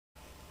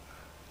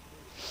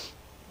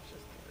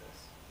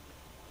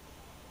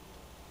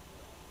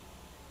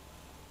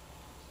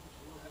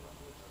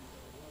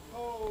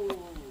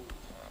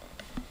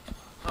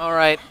All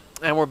right,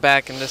 and we're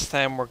back, and this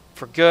time we're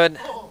for good.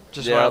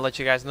 Just want to Yep. let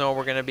you guys know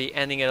we're going to be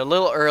ending it a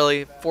little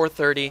early,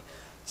 4:30,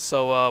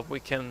 so we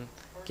can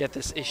get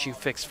this issue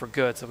fixed for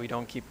good, so we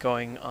don't keep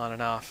going on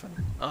and off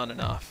and on and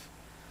off.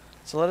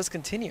 So let us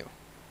continue.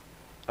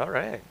 All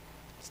right.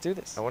 Let's do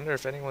this. I wonder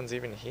if anyone's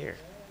even here.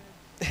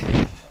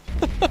 I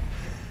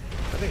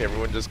think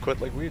everyone just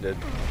quit like we did.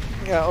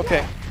 Yeah.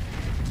 Okay.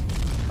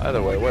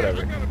 Either way,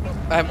 whatever.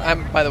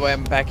 By the way,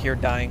 I'm back here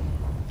dying.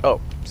 Oh,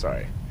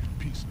 sorry.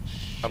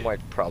 I'm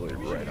like probably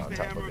right on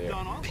top of you.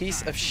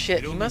 Piece of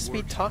shit. He must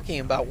be talking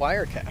about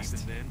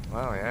Wirecast.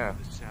 Wow, yeah.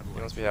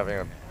 You must be having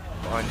a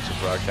bunch of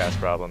broadcast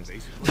problems.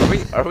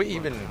 Are we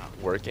even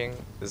working?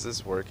 Is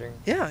this working?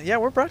 Yeah,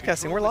 we're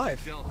broadcasting. We're live.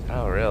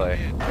 Oh, really?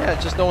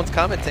 Yeah, just no one's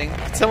commenting.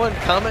 Can someone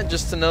comment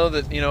just to know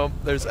that, you know,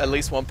 there's at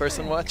least one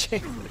person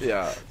watching?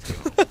 Yeah.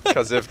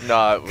 Because if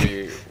not,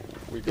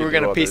 we're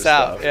gonna peace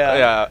out.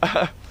 Yeah.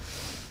 Yeah.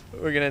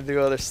 We're gonna do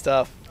other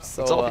stuff.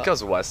 So It's all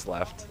because Wes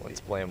left. Let's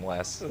blame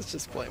Wes. let's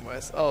just blame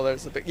Wes. Oh,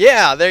 there's a big.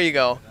 Yeah, there you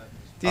go.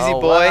 DZ Oh,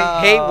 boy.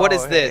 wow, Hey, what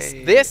is this?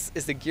 hey. This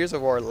is the Gears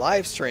of War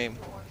live stream.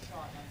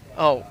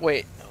 Oh,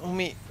 wait. Let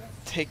me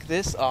take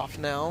this off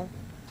now,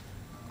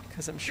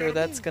 because I'm sure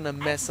that's gonna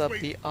mess up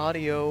the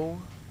audio.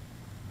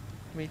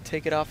 Let me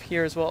take it off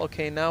here as well.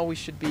 Okay, now we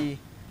should be.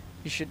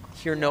 You should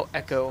hear no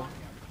echo.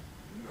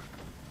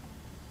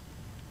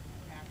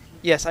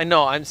 Yes, I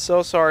know. I'm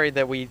so sorry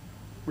that we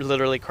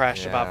literally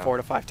crashed about Yeah. 4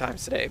 to 5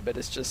 times today, but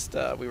it's just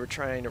we were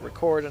trying to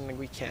record and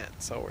we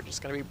can't, so we're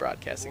just gonna be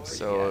broadcasting for you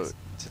So guys.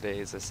 today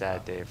is a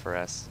sad day for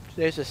us.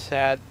 Today's a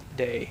sad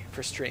day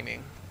for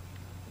streaming.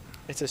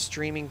 It's a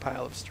streaming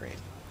pile of stream.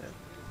 Yeah.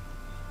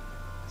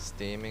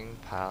 Steaming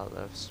pile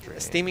of stream.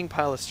 A steaming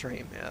pile of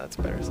stream. Yeah, that's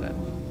better said.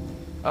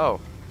 Oh,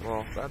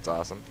 well, that's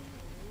awesome.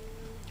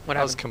 What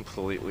I was happened?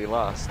 completely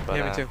lost, but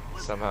Yeah, me too.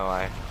 somehow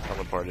I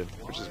teleported,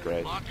 which is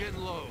great.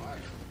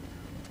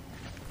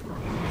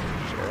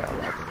 Sure, yeah,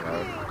 lock and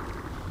load.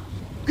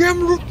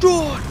 Hammer of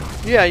Dawn!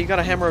 Yeah, you got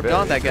a Hammer of Very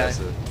Dawn, that guy.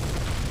 aggressive.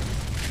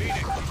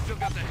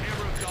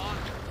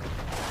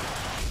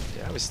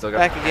 Yeah, we still got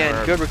Back the again. Hammer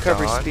of Good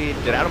recovery Dawn. speed.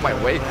 Get out of my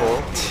way, Cole.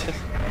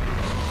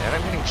 And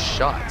I'm getting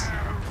shot.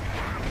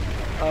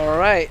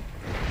 Alright.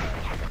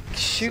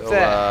 Shoot So,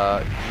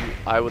 that.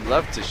 I would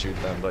love to shoot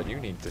them, but you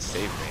need to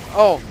save me.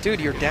 Oh,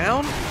 dude, you're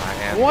down? I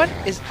am. What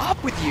is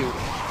up with you?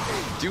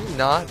 Do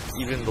not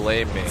even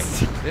blame me.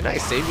 Didn't I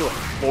save you like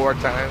 4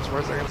 times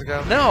 4 seconds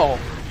ago? No.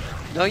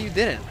 No, you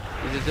didn't.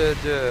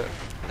 Oh,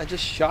 I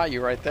just shot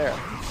you right there.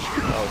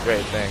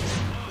 great, thanks.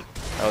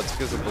 Oh, it's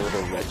because of the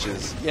little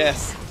wretches.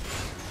 Yes.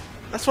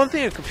 That's one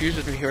thing that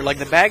confuses me here. Like,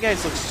 the bad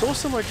guys look so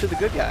similar to the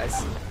good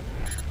guys.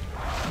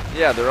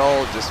 Yeah, they're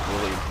all just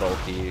really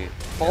bulky.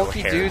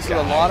 Bulky no-hair dudes with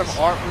a lot of guys.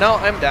 arm. No,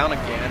 I'm down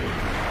again.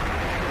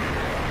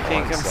 Can you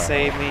I'm come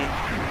sorry. save me?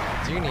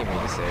 Do you need me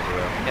to save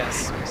you?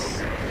 Yes.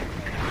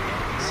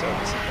 So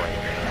disappointed.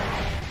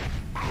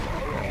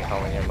 I'm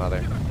calling your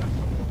mother.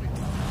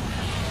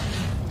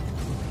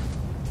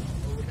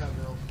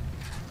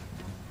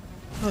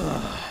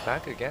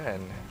 Back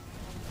again.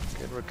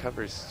 Good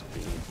recovery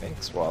speed.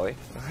 Thanks, Wally.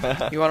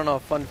 You want to know a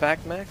fun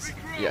fact, Max?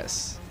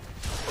 Yes.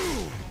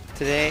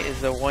 Today is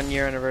the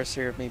 1-year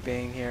anniversary of me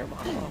being here.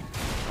 Oh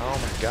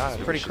my god.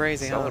 It's pretty we should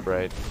crazy, huh?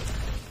 celebrate.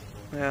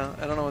 Yeah,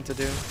 I don't know what to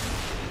do.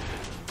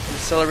 I'm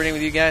celebrating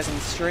with you guys on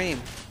the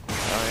stream.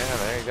 Oh yeah,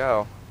 there you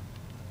go.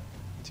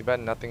 Too bad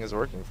nothing is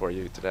working for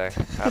you today.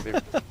 Happy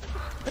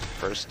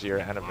 1st year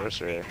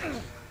anniversary.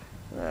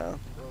 Yeah.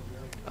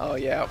 Oh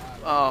yeah.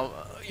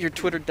 Your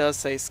Twitter does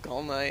say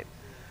Skull Knight.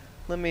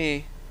 Let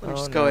me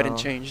just go ahead and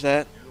no. change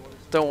that.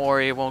 Don't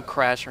worry, it won't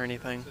crash or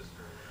anything.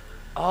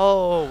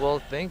 Oh, well,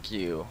 thank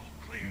you,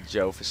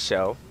 Joe, for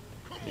show.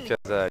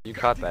 Because you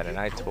caught that and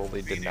I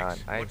totally did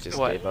not. I just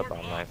What? gave up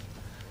on life.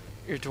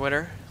 Your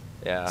Twitter?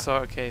 Yeah. So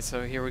okay,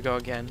 so here we go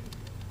again.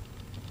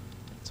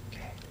 It's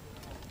okay.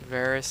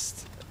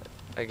 Verist.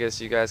 I guess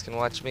you guys can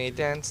watch me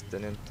dance.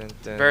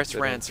 Verist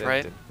rants,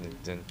 right?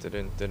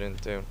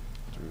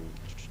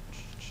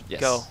 Yes.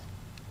 Go.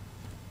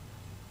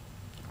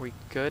 Are we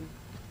good?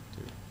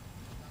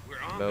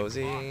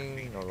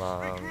 Moseying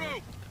along.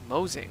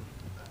 Mosing.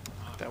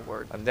 That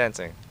word. I'm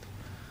dancing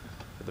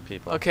for the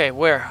people. Okay,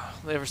 where?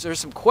 There's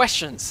some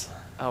questions.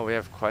 Oh, we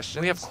have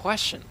questions? We have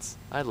questions.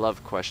 I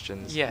love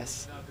questions.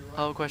 Yes.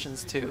 I love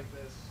questions too.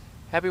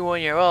 Happy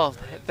 1 year old.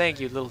 Thank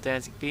you, little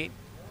dancing Pete.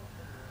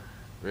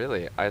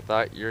 Really? I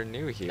thought you're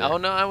new here. Oh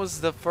no, I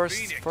was the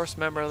first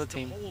member of the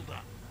team.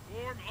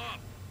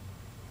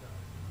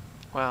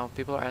 Wow,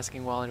 people are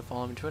asking Wally to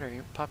follow him on Twitter.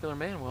 You're a popular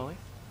man, Wally.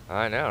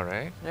 I know,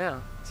 right? Yeah.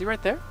 Is he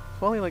right there?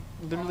 Is Wally like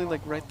literally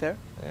like right there?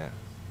 Yeah.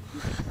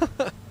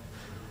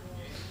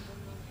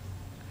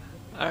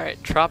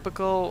 Alright,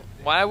 tropical.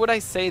 Why would I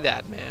say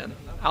that, man?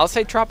 I'll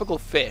say tropical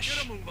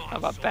fish. How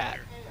about that?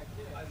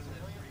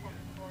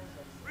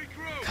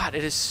 God,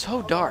 it is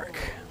so dark.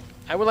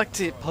 I would like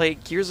to play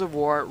Gears of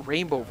War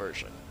Rainbow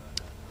version.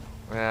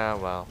 Yeah,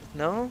 well,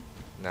 No?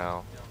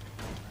 no.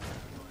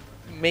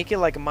 Make it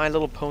like My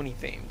Little Pony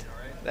themed.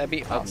 That'd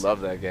be awesome. I'd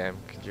love that game.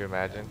 Could you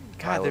imagine?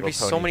 My God, there'd be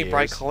Little so Pony many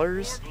bright Gears.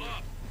 colors.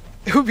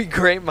 It would be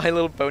great, My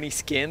Little Pony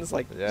skins,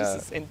 like Yeah. just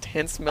this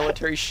intense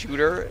military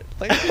shooter.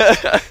 Like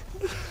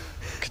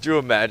Could you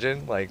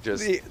imagine, like,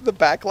 just the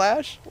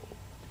backlash?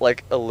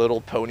 like a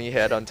little pony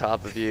head on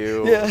top of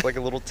you, Yeah. with, like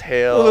a little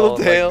tail, little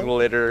tail. like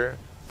glitter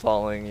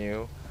following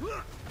you.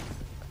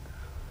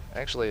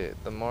 Actually,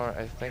 the more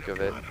I think of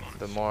it,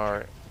 the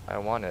more I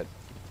want it.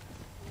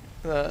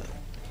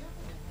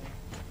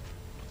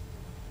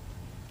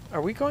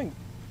 Are we going?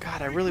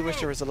 God, I really wish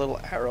there was a little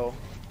arrow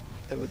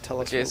that would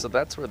tell us. Okay, so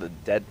that's where the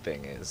dead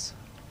thing is.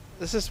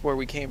 This is where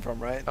we came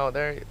from, right? Oh,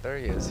 there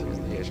he is. He's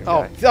the Asian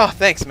Oh, guy. oh,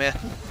 thanks, man.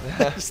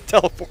 Just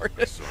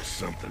teleported. Saw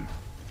something.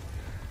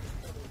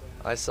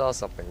 I saw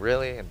something,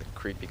 really? In the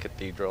creepy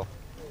cathedral?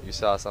 You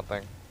saw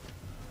something?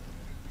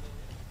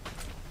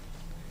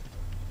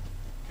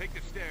 Take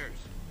the stairs.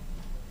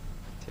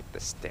 Take the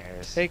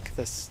stairs. Take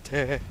the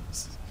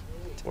stairs.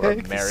 We're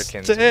Take the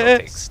Americans, we don't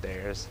take stairs.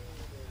 stairs.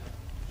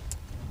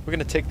 We're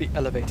gonna take the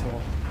elevator,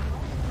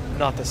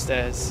 not the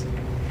stairs.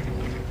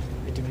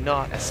 I do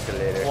not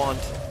Escalator. want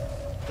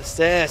the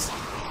stairs.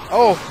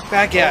 Oh,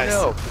 bad guys.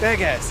 no. Bad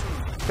guys.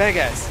 Bad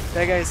guys.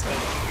 Bad guys.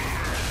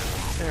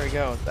 There we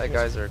go. Bad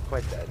guys are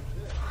quite dead.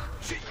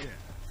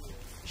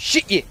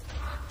 Shit yeah.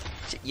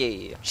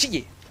 Yeah. Shit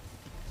yeah.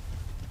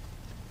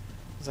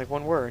 It's like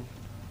one word.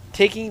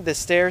 Taking the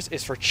stairs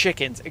is for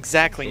chickens.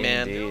 Exactly,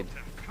 man.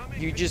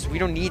 Indeed. We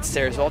don't need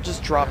stairs. I'll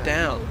just drop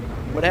down.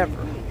 Whatever.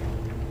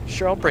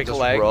 Sure, I'll break a Just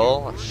leg.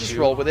 roll, Just shoot.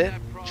 roll with it.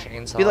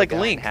 Chainsaw Be like guy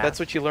in Link. half. That's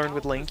what you learned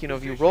with Link. You know,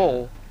 if you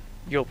roll,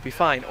 you'll be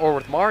fine. Or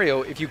with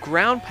Mario, if you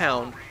ground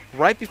pound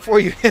right before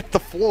you hit the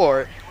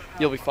floor,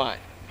 you'll be fine.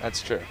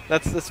 That's true.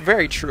 That's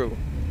very true.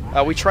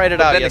 We tried it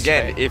But out then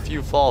yesterday. again, if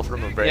you fall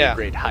from a very Yeah.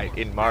 great height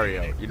in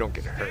Mario, you don't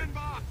get hurt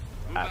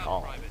at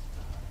all.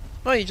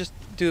 Well, you just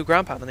do a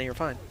ground pound and then you're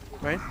fine,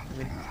 right? I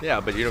mean, Yeah,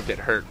 but you don't get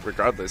hurt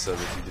regardless of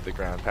if you do the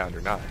ground pound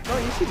or not. oh,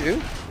 yes you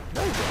do.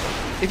 No, you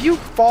don't. If you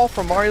fall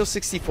from Mario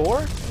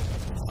 64,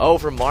 Oh,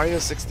 from Mario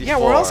 64. yeah,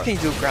 where else can you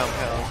do a ground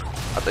pound?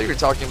 I thought you were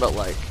talking about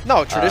like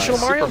No, traditional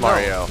Mario. Super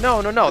Mario.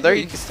 No. There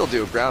you can still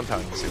do a ground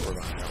pound in Super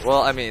Mario.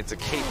 Well, I mean, it's a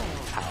cape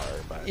power,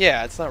 but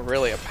Yeah, it's not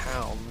really a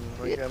pound.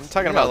 Like, I'm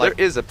talking no, about like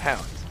there is a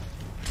pound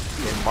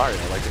in Mario,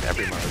 like in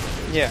every Mario.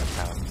 There's Yeah.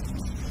 a pound.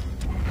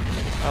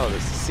 Oh,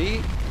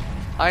 see,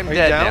 I'm Are you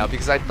dead down? now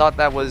because I thought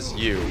that was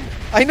you.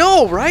 I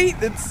know, right?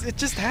 It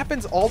just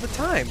happens all the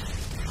time.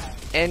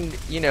 And,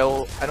 you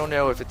know, I don't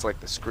know if it's like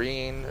the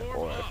screen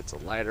or if it's a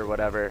light or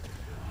whatever,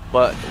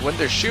 but when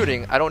they're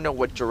shooting, I don't know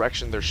what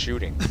direction they're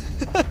shooting.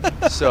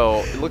 So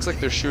it looks like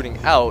they're shooting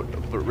out,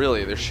 but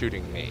really they're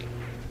shooting me.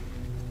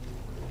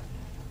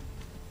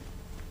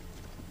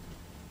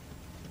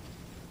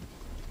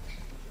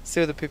 See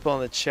what the people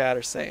in the chat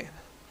are saying.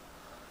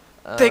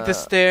 Take the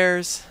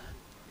stairs.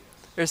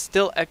 There's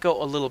still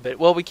echo a little bit.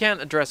 Well, we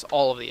can't address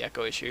all of the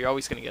echo issue. You're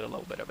always going to get a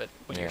little bit of it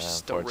when you're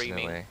still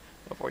reaming.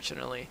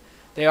 Unfortunately.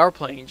 They are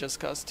playing Just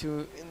Cause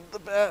 2 in the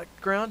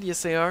background.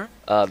 Yes, they are.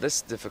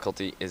 This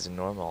difficulty is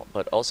normal,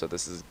 but also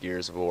this is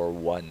Gears of War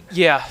 1.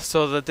 Yeah,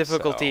 so the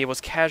difficulty So-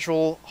 was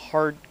casual,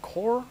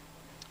 hardcore.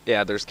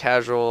 Yeah, there's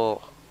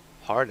casual,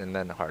 hard, and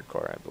then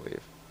hardcore, I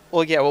believe.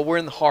 Well, yeah, well, we're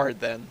in the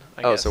hard then,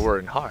 I Oh, guess. so we're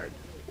in hard.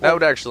 Well, That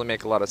would actually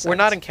make a lot of sense. We're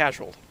not in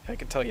casual. I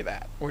can tell you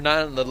that. We're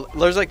not in the...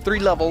 There's like 3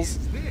 levels.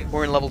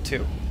 We're in level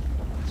 2.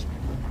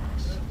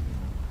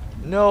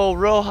 No,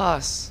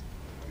 Rojas!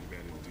 Too bad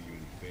I didn't do you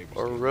any favors.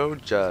 Or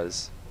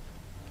Rojas.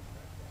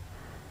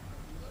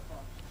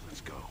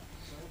 Let's go.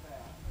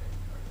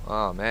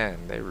 Oh man,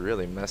 they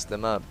really messed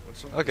them up.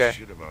 What's all Okay. this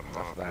shit about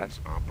Enough of that. Hoffman's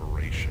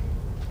operation?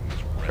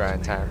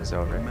 Grind time is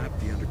over. Map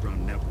the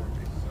underground network,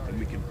 and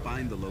we can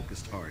find the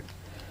locust heart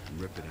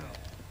and rip it out.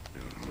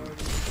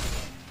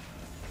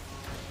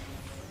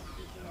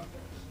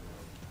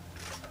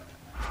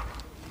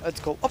 Let's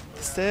go up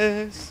the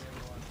stairs.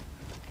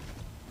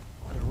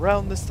 And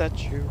around the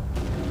statue.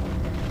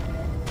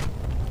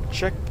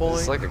 Checkpoint. Is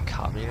this like a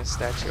communist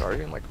statue? Are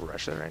you in like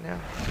Russia right now?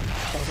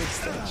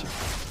 Statue.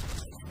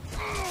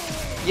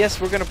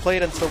 Yes, we're gonna play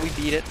it until we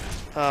beat it,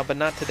 but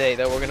not today.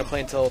 Though we're gonna play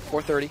until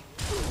 4:30,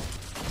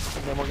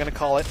 and then we're gonna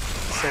call it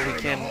so we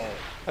can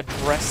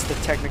address the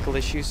technical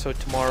issues. So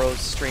tomorrow's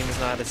stream is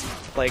not as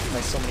plagued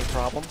by so many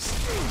problems.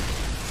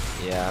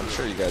 Yeah, I'm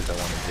sure you guys don't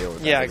want to deal with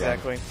that. Yeah, again.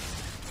 exactly.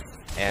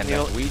 And You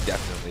know- we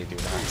definitely do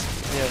not.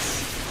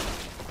 Yes.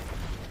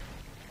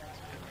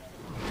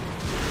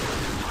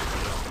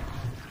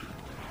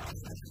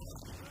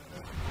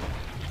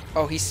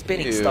 Oh, he's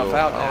spitting Ew. stuff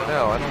out now. Oh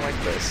no, I don't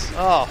like this.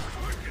 Oh.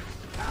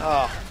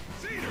 Oh.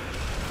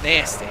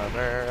 Nasty.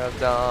 Summer of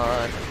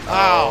Dawn.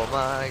 Ow. Oh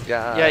my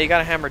god. Yeah, you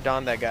gotta hammer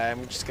down that guy.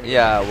 I'm just gonna.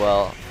 Yeah,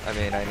 well, I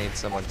mean, I need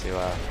someone to,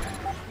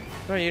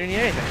 No, you didn't need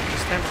anything.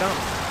 Just hammer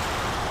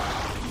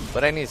down.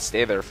 but I need to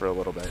stay there for a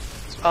little bit.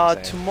 That's what I'm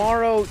saying.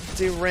 Tomorrow,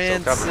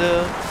 Durant,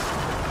 cover.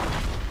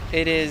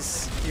 it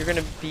is. You're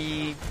gonna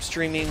be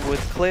streaming with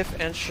Cliff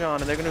and Sean,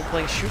 and they're gonna be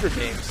playing shooter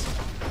games.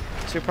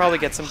 So you'll probably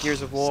get some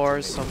Gears of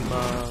War, some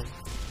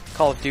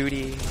Call of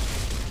Duty,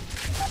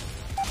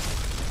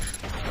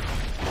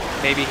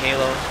 maybe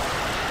Halo.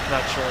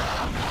 Not sure.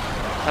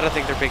 I don't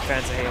think they're big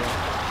fans of Halo.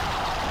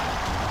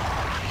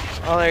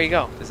 Oh, there you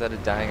go. Is that a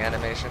dying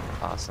animation?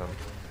 Awesome.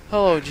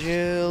 Hello,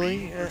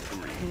 Julie.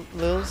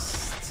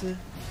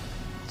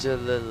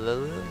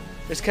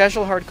 There's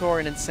casual, hardcore,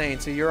 and insane.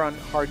 So you're on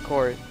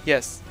hardcore.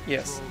 Yes,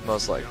 yes,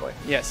 Most likely.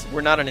 yes.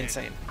 We're not on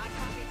insane.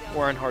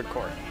 We're on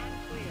hardcore.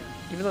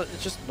 Even though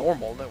it's just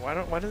normal. Why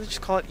don't they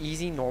just call it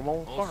easy,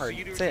 normal, hard?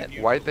 That's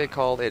it. Why'd they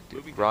call it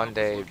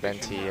Grande,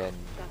 Venti, and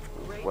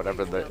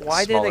whatever the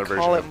Why did smaller they call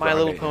version it of My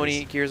Little Grande Pony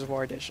is? Gears of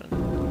War Edition?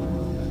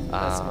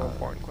 That's a more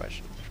important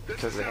question.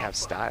 Because they have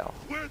style.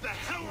 Where the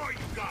hell are you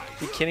guys?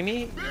 You kidding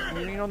me?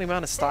 You know the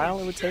amount of style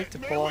it would take to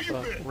pull off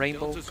a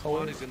rainbow Delta color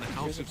Squad is in the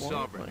House Gears of of War?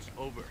 Sovereigns.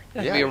 Over.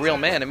 Yeah, Yeah. be a real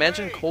man.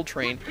 Imagine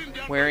Coltrane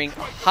wearing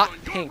hot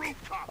pink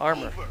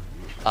armor.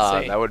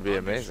 Say, That would be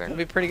that'd amazing.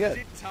 be pretty good.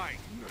 Sit tight.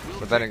 We'll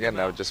But then take again, them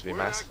that out. would just be We're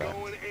Mass not Effect.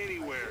 going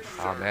anywhere,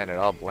 Oh sir. man, it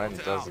all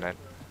blends, doesn't it?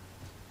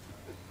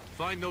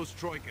 Find those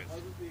troikas.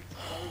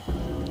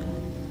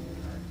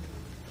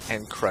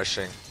 And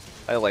crushing.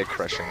 I like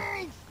crushing.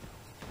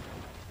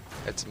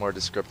 It's more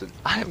descriptive.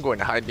 I am going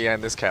to hide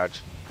behind this couch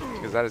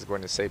because that is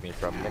going to save me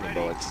from many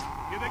bullets.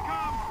 Here they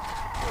come.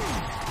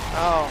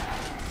 Oh,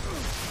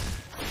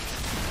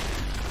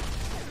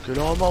 Get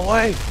on my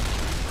way!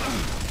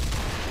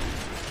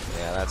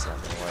 Yeah, that's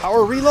not gonna work.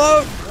 power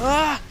reload!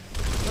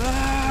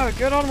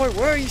 Get out of my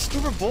way, you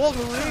stupid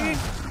Wolverine!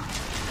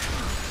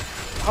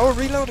 Power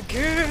reload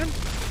again!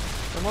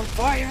 I'm on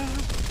fire!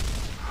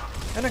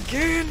 And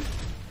again!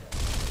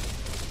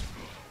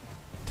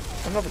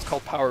 I don't know if it's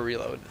called power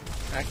reload.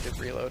 Active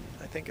reload.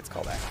 I think it's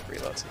called active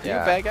reload. Are you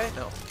Yeah. a bad guy?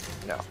 No.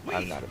 No,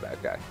 I'm not a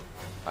bad guy.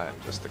 I am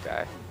just a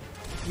guy.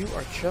 You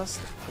are just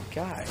a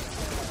guy.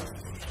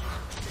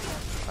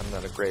 I'm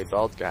not a gray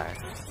bald guy.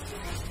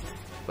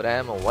 But I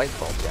am a white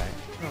bald guy.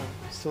 Oh,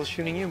 still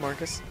shooting you,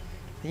 Marcus.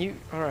 You,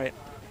 alright.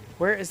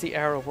 Where is the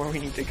arrow where we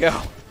need to go?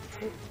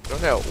 I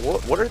don't know.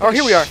 What are they Oh,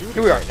 here we are. shooting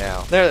Here we are. right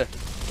now? There.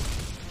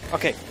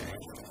 Okay.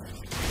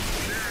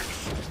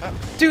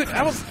 Dude,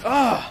 I was.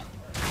 I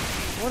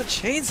want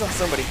to chainsaw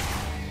somebody.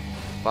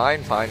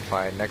 Fine, fine,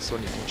 fine. Next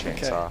one you can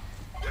chainsaw.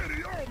 There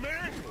they are,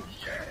 man.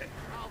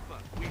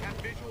 Alpha, we have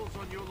visuals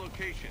on your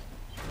location.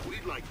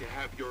 We'd like to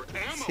have your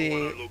ammo on See, our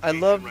I location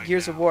love right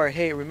Gears now. of War.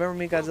 Hey, remember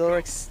me, Godzilla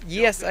Rex?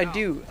 Yes, I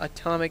do.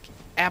 Atomic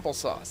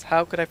applesauce.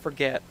 How could I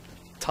forget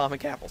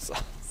atomic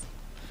applesauce?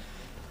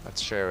 Let's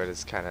share it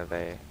as kind of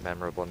a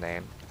memorable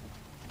name.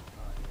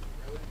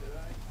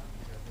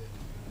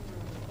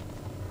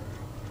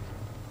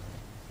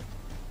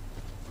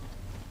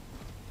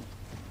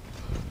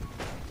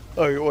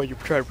 Oh, you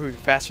try to prove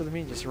you're faster than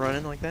me? Just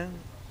running like that?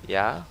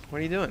 Yeah? What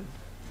are you doing?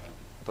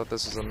 I thought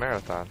this was a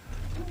marathon.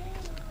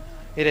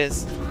 It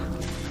is.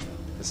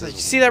 This Did is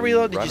you see that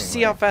reload? Did you running,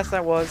 see how right? fast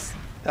that was?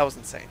 That was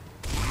insane.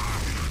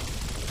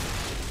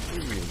 What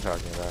are you even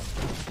talking about?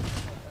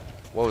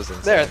 What was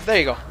insane? There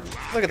you go.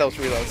 Look at those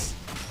reloads.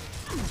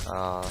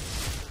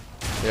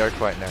 They are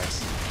quite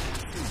nice.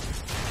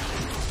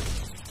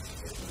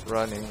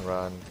 Running,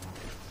 run.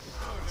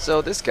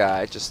 So this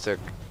guy just took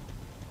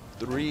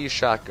 3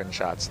 shotgun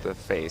shots to the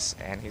face,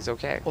 and he's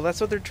okay. Well,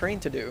 that's what they're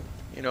trained to do.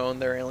 You know, on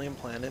their alien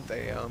planet,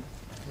 they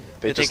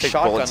just take take bullets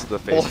shotgun to the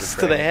face bullets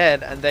for to the training.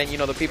 head, and then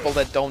the people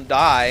that don't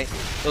die,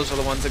 those are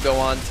the ones that go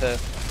on to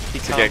To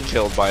become get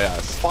killed by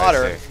us. I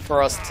fodder see.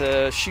 for us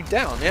to shoot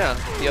down. Yeah,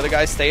 the other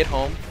guys stay at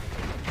home,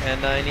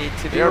 and I need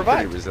to be They are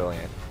pretty revived.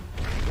 resilient.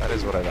 That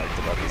is what I liked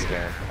about this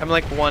game. I'm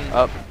like one.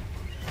 Up.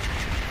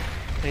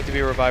 I need to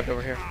be revived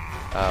over here.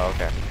 Oh,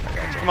 okay. I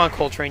got you. Come on,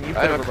 Coltrane, you I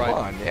could know, have come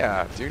revived. on,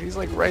 yeah. Dude, he's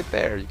like right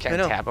there. You I can't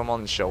know. tap him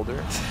on the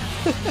shoulder.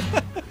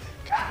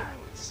 God,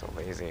 so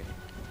lazy.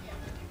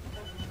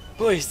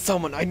 Please,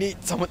 I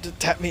need someone to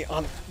tap me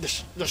on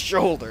the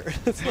shoulder.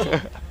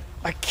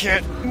 I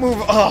can't move.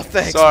 Oh,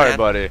 thanks, Sorry, man.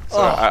 buddy. So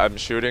Oh. I'm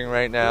shooting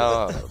right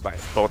now.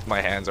 Both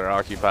my hands are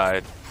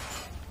occupied.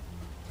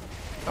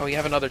 Oh, you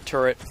have another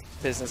turret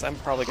business. I'm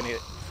probably gonna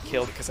get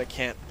killed because I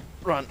can't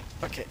run.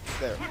 Okay,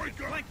 there.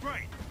 Flank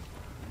right.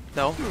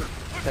 No?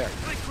 There.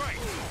 Flank right.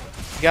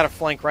 You gotta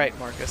flank right,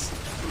 Marcus.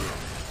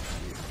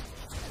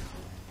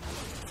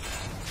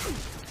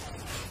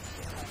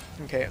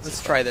 Okay,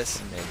 let's try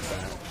this. Make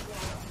that.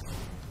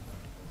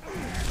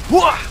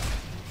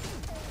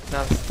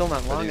 No, it's still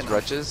not Are long these enough.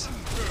 wretches?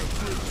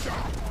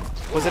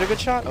 Was it a good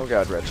shot? Oh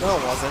god, wretches. No,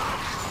 it wasn't.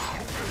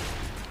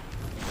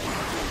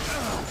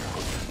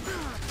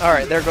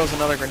 Alright, there goes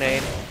another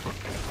grenade.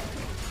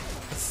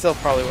 It still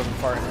probably wasn't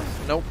far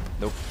enough. Nope.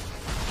 Nope.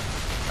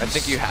 I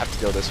think you have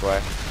to go this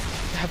way.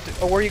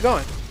 Oh, where are you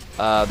going?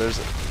 There's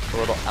a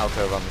little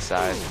alcove on the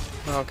side.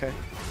 Oh, okay.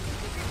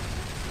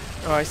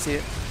 Oh, I see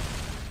it.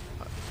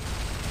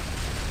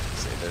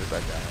 See, there's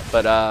that guy.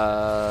 But,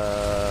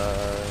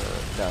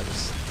 no,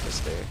 just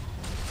stay.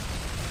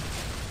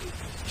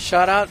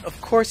 Shout out. Of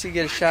course you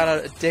get a shout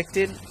out.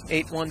 Addicted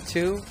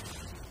 812.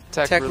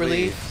 Tech Tech relief.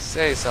 relief.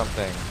 Say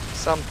something.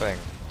 Something.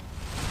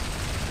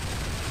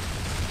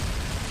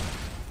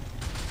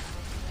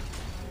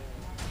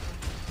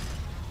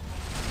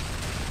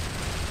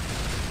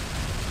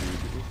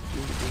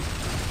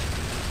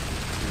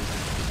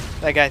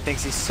 That guy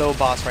thinks he's so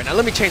boss right now.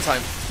 Let me chainsaw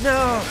him.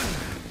 No.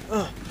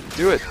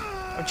 Do it.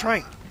 I'm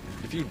trying.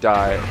 if you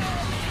die.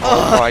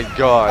 Oh my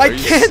god. I are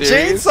you can't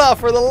serious? chainsaw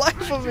for the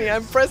life of me.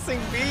 I'm pressing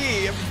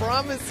B. I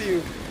promise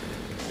you.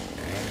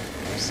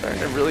 I'm starting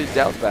to really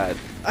doubt that.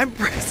 I'm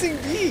pressing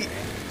B.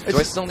 Do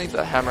I still need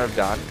the Hammer of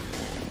Dawn?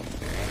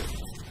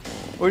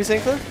 What are you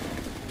saying,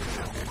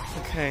 Cliff?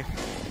 Okay.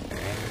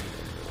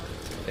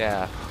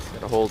 Yeah,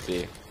 gotta hold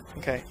B.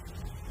 Okay.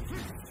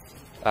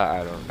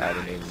 I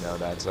didn't even know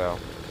that, so.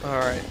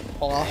 Alright.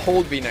 Well, I'll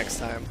hold B next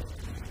time.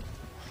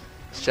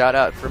 Shout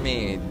out for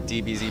me,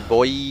 DBZ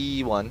boy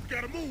 1.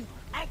 Gotta move.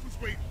 Alpha's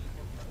waiting.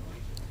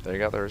 There you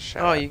go, there's a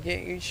shout Oh, out. you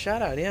get your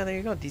shout out. Yeah, there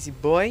you go, DC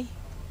boy.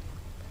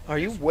 Are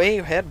you way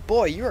ahead?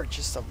 Boy, you are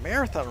just a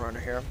marathon runner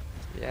here.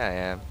 Yeah, I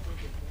am.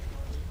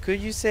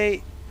 Could you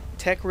say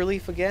tech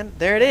relief again?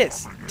 There it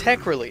is.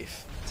 Tech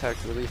relief. Tech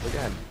relief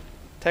again.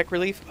 Tech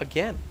relief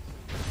again.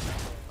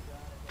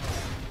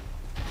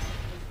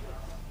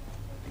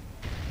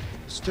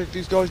 Let's take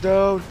these guys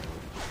down.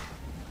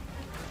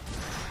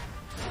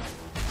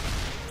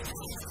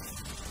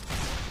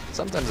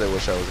 Sometimes I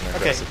wish I was an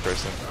aggressive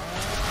person.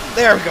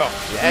 There we go.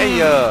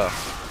 Yeah.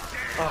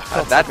 Oh, How'd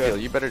felt that so good.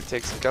 feel? You better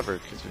take some cover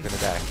because you're gonna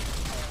die.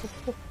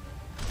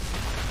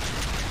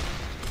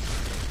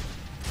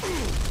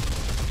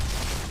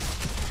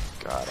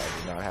 God,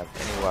 I do not have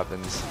any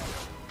weapons.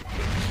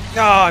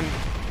 Oh, I'm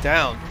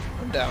down.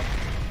 I'm down.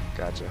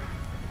 Gotcha.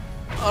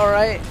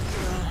 Alright.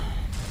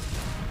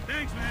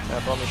 Thanks, man.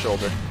 Tap on the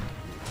shoulder.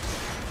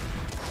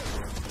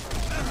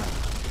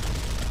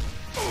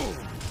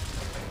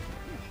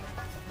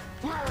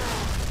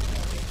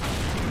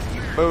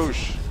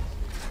 Boosh.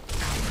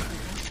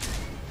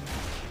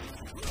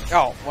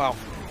 Oh, wow.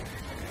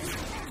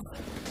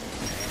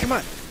 Come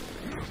on.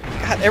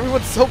 God,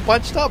 everyone's so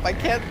bunched up. I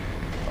can't.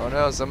 Oh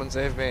no, someone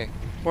save me.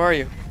 Where are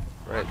you?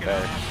 Right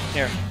there.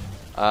 Here.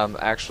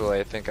 Actually,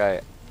 I think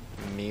I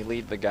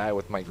melee'd the guy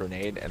with my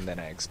grenade and then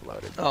I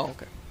exploded. Oh,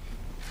 okay.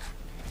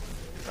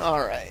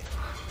 Alright.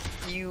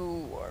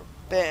 You are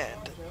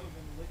banned.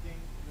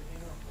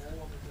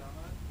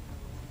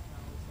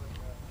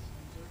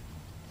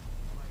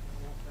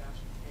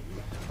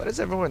 Why does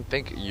everyone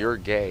think you're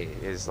gay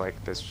is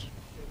like this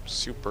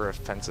super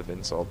offensive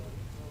insult?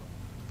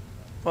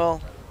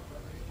 Well,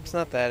 it's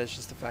not that. It's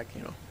just the fact,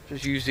 you know,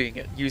 just using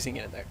it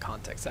in that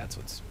context. That's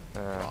what's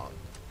wrong.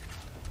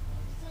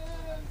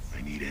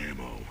 I need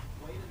ammo.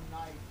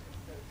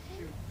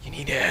 You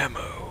need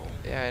ammo.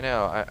 Yeah, I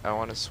know. I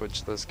want to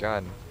switch this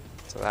gun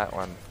to that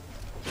one.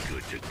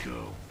 Good to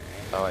go.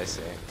 Oh, I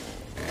see.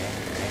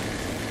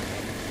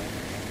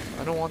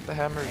 I don't want the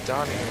Hammer of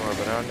Dawn anymore,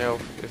 but I don't know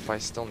if I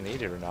still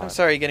need it or not. I'm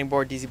sorry you're getting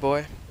bored, DZ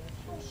boy.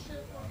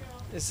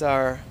 This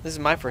is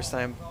my first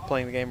time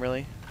playing the game,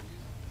 really.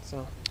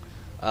 So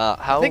How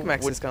I think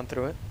Max would has gone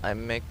through it. I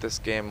make this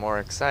game more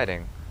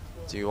exciting?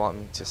 Do you want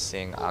me to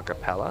sing a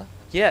cappella?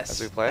 Yes. As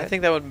we play I it?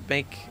 think that would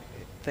make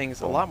things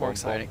a lot more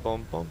exciting.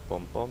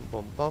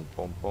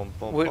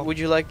 Would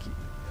you like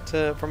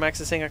for Max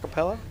to sing a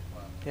cappella?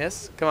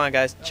 Yes? Come on,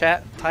 guys.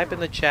 Chat. Type in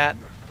the chat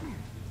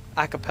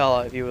a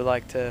cappella if you would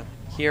like to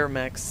hear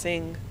Max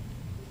sing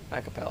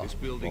a cappella. This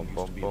building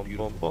used to be a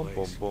beautiful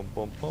place.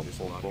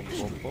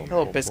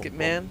 Hello, Biscuit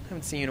Man.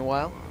 Haven't seen you in a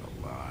while.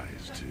 A lot of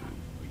lies, too.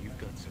 You've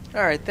got some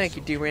Alright, thank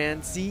you,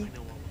 D-Ran Z. I know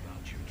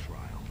about your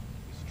trial.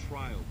 This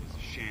trial was a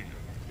sham.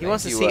 He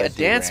wants to you, see a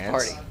D-Rans. dance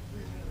party.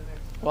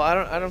 Well,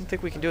 I don't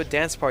think we can do a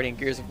dance party in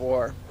Gears of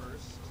War.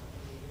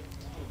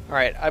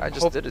 Alright, I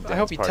just did a I dance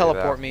hope you party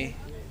teleport though. me.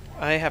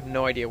 I have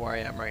no idea where I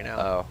am right now.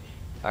 Oh.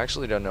 I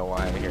actually don't know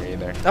why I'm here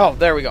either. Oh,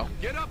 there we go.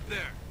 Get up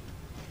there!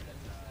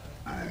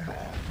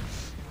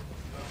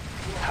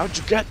 How'd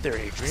you get there,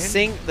 Adrian?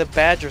 Sing the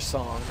Badger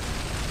song.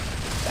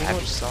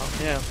 Badger song?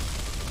 Yeah.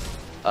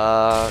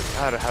 God,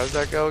 how does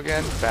that go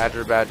again?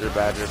 Badger, badger,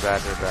 badger,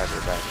 badger,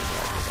 badger, badger,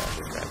 badger, badger,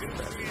 badger,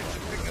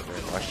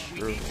 badger,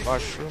 mushroom,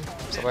 mushroom,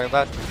 something like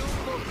that.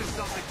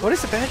 What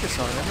is the Badger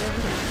song?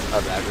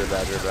 I've never heard of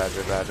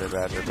Badger, badger, badger,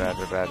 badger,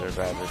 badger, badger, badger,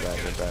 badger,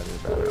 badger, badger,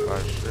 badger,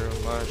 mushroom,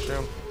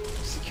 mushroom. it.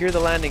 Secure the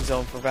landing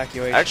zone for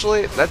evacuation.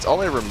 Actually, that's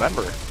all I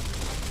remember.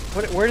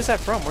 Where is that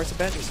from? Where's the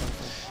Badger song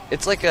from?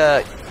 It's like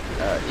a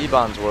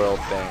Ebon's World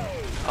thing.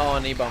 Oh,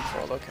 an E-Bomb's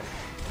World. Okay.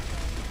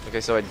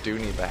 Okay, so I do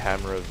need the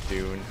Hammer of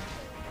Dune.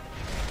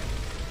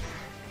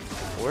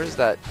 Where's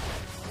that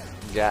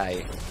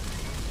guy?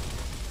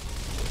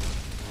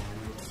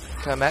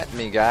 Come at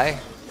me, guy.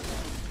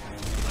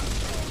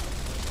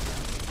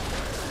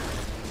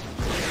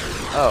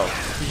 Oh.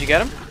 Did you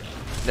get him?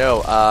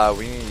 No,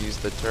 we need to use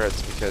the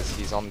turrets because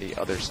he's on the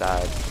other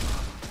side.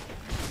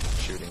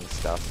 Shooting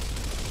stuff.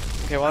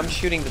 Okay, well, I'm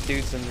shooting the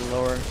dudes in the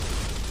lower.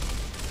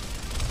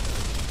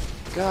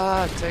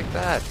 God, take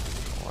that.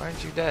 Why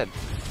aren't you dead?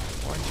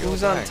 Why aren't you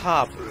Who's all on dying?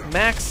 top?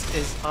 Max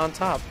is on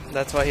top.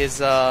 That's why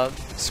his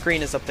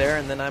screen is up there,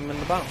 and then I'm in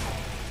the bottom.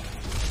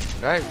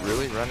 Did I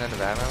really run out of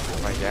ammo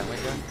with my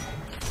Gatling gun?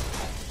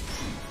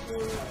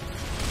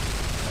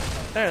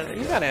 There,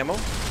 you got ammo.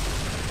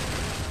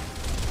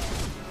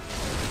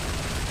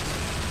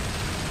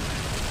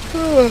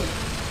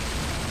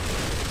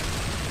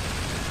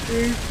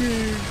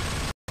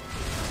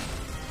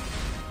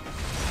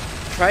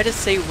 Try to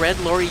say red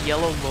lorry,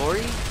 yellow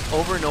lorry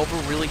over and over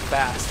really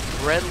fast.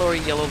 Red lorry,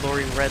 yellow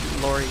lorry, red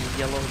lorry,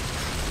 yellow.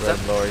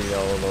 Red lorry,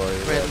 yellow lorry,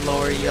 Red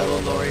lorry, yellow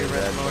lorry,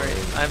 red lorry.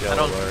 I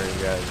don't.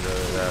 Yeah,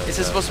 Is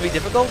this supposed to be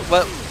difficult?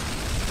 Well,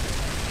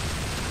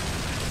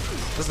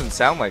 doesn't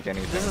sound like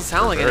anything. doesn't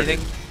sound like Perverted.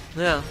 anything.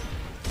 Yeah.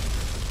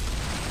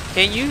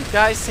 Can you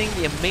guys sing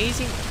the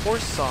amazing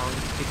horse song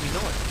if you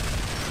know it?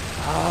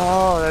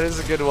 Oh, that is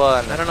a good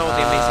one. I don't know what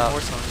the amazing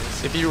horse song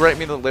is. If you write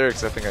me the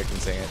lyrics, I think I can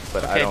sing it.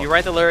 But I Okay, don't. if you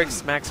write the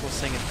lyrics, Max will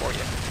sing it for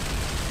you.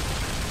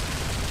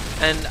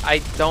 And I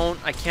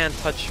can't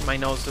touch my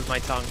nose with my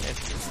tongue.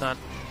 It's not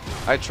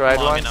I tried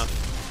long once,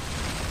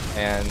 enough.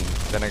 and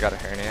then I got a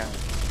hernia.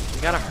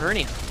 You got a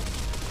hernia.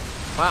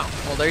 Wow.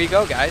 Well, there you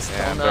go, guys.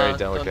 Yeah, I'm don't, very don't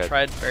delicate.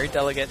 try it. Very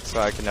delicate. So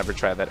I can never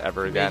try that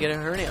ever You may again. get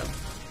a hernia.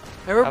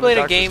 I ever I'm a played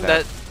a doctor's game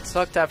dad. that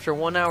sucked after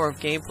 1 hour of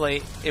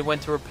gameplay. It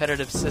went to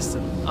repetitive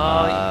system.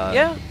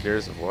 Yeah.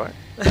 Gears of War.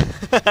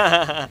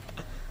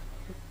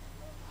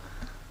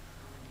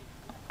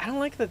 I don't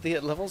like that the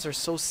levels are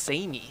so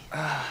samey.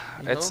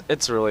 You know?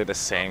 It's really the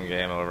same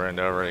game over and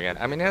over again.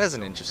 I mean, it has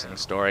an interesting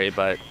story,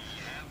 but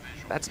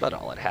that's about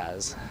all it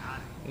has.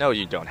 No,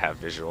 you don't have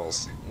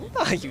visuals.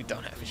 You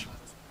don't have visuals.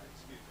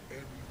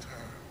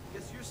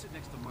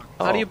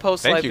 Oh, How do you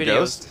post thank live you, videos?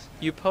 Ghost.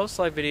 You post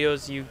live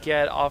videos, you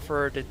get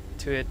offered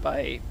to it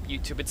by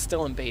YouTube. It's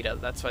still in beta.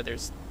 That's why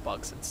there's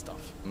bugs and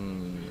stuff.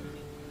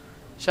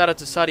 Shout out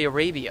to Saudi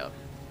Arabia,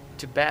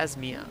 to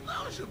Basmia.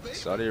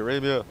 Saudi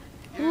Arabia.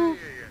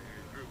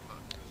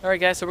 All right,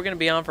 guys. So we're gonna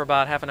be on for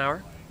about half an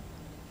hour.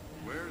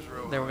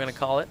 Then we're gonna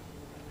call it,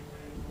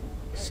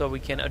 so we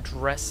can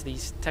address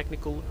these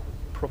technical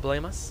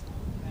problemas.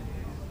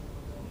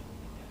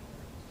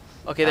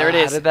 Okay, there it How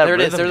is. did that There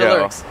it is. rhythm There are the go?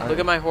 lyrics. Look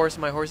at my horse.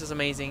 My horse is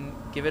amazing.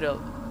 Give it a.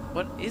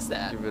 What is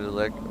that? Give it a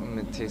lick.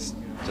 It tastes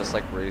just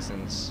like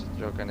raisins.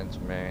 Joke on its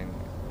mane.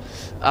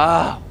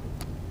 Ah!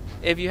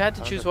 If you had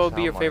to How does choose that what would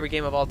be your sound favorite like?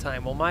 game of all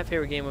time, well, my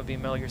favorite game would be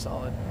Metal Gear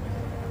Solid.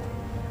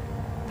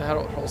 The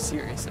whole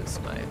series is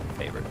my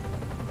favorite.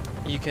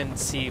 You can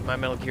see my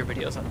Metal Gear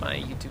videos on my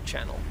YouTube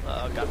channel,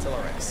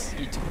 Godzilla Rex.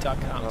 Oh, that's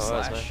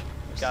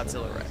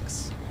YouTube.com/Godzilla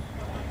Rex.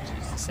 Which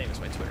is the same as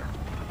my Twitter.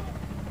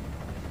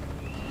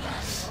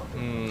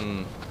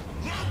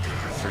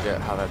 Forget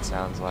how that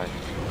sounds like.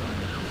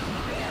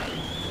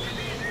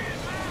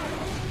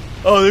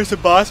 Oh, there's a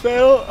boss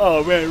battle?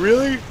 Oh man,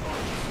 really?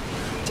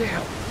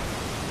 Damn.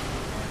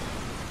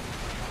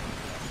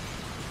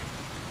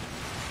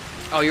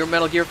 Oh, you're a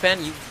Metal Gear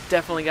fan? You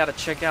definitely got to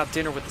check out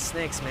Dinner with the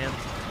Snakes, man.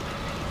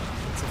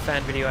 It's a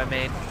fan video I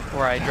made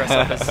where I dress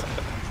up as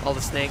all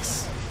the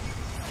snakes.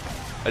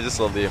 I just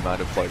love the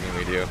amount of plugging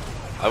we do.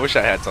 I wish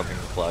I had something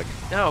to plug.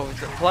 No,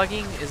 the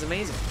plugging is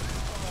amazing.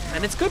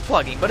 And it's good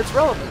plugging, but it's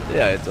relevant.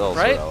 Yeah, it's also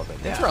Right? relevant.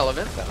 It's Yeah.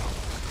 relevant. No.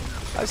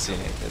 I've seen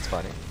it. It's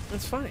funny.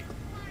 It's funny.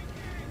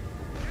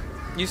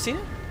 You've seen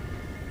it?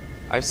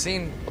 I've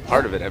seen a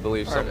part of it. I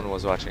believe Part of someone it.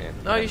 was watching it.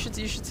 No, Yeah. you should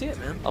see it,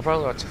 man. I'll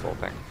probably watch the full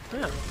thing.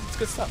 Yeah, it's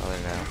good stuff. Other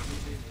than that.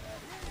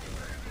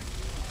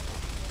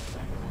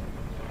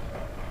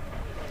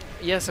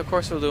 Yes, of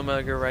course we'll do a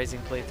Metal Gear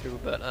Rising playthrough,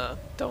 but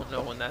don't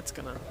know when that's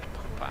gonna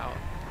pump out.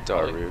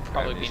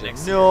 Probably be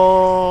next year.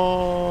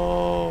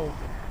 No.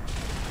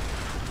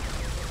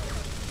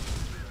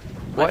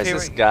 My Why is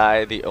this favorite-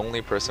 guy the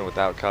only person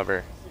without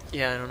cover?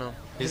 Yeah, I don't know.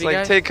 He's Have you like,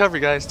 guys- take cover,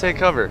 guys, take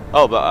cover.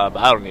 Oh, but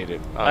I don't need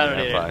it. Oh, I don't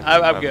need it. fine.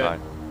 I'm good.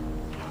 Fine.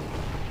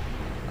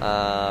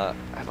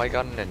 Have I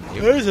gotten a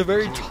new? There's a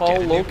very Did you tall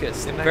get a nuke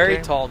locust. in that Very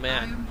game? tall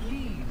man.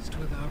 Pleased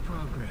with our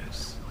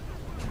progress.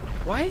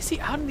 Why is he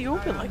out in the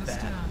open like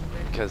that?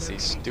 Because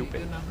he's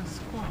stupid. Another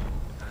squad.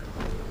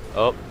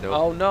 Oh no.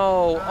 Oh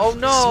no! Oh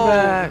no!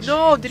 Smash.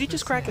 No! Did he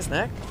just crack his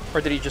neck? Or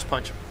did he just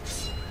punch him?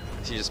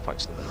 He just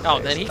punched him. In the Oh,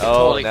 face. then he can oh,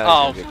 totally.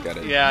 now Oh, he can get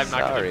gutted. yeah, I'm not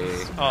Sorry. gonna.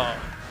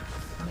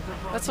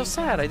 Oh, that's so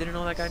sad. I didn't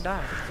know that guy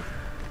died.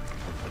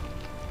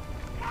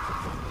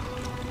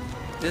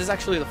 This is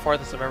actually the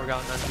farthest I've ever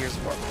gotten on Gears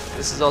of War.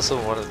 This is also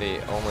one of the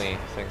only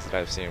things that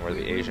I've seen where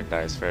the Asian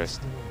dies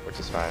first, which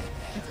is fine.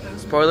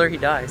 Spoiler: he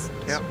dies.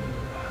 Yep.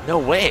 No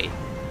way.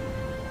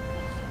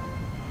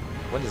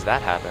 When does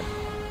that happen?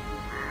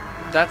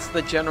 That's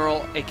the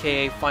general,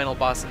 aka final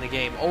boss in the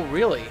game. Oh,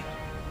 really? He's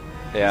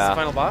the Yeah.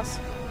 final boss?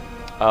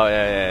 Oh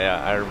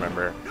yeah. I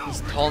remember. He's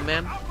a tall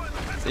man.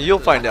 You'll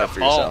find out for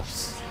yourself.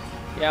 Oh.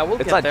 Yeah, we'll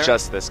It's get not there.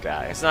 just this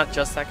guy. It's not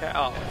just that guy.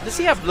 Oh, does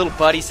he have little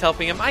buddies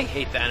helping him? I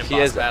hate that in He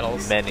boss has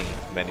battles. many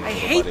I little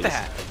hate buddies.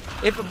 that.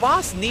 If a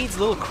boss needs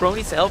little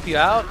cronies to help you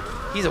out,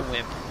 he's a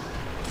wimp.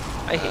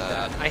 I hate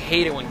that. I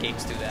hate it when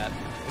games do that.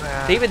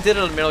 They even did it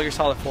on Metal Gear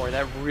Solid 4.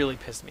 That really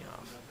pissed me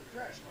off.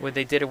 When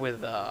they did it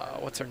with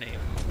what's her name?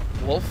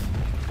 Wolf?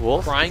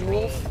 Wolf? Crying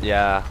Wolf?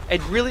 Yeah.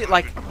 It really,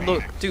 like,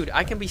 look, dude,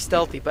 I can be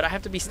stealthy, but I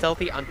have to be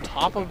stealthy on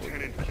top of,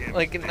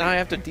 like, now I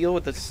have to deal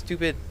with the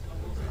stupid.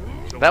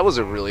 That was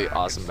a really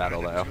awesome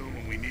battle, though.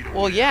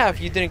 Well, yeah, if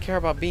you didn't care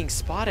about being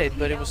spotted,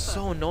 but it was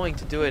so annoying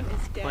to do it,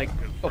 like,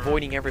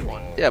 avoiding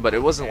everyone. Yeah, but it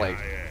wasn't like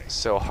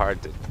so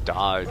hard to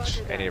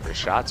dodge any of her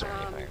shots or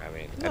anything. I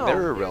mean, No. and they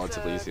were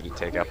relatively easy to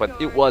take out, but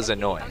it was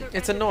annoying.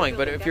 It's annoying,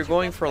 but if you're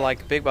going for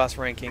like big boss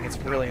ranking, it's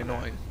really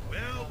annoying.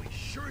 Well, we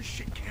sure as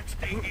shit can't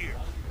stay here.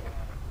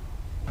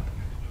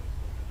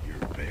 You're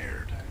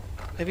Baird.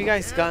 Have you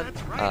guys gotten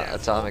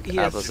Atomic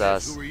Yes.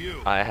 Applesauce. Who are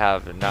you? I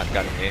have not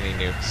gotten any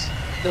nukes.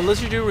 the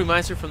lizard dude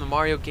reminds me from the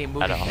Mario game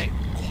movie At all. thing.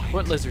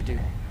 What lizard dude?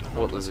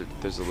 What lizard?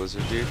 There's a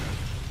lizard dude.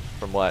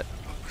 From what?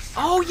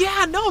 Oh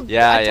yeah, no.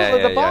 Yeah, I yeah,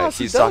 totally yeah, the boss.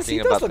 He's he does, talking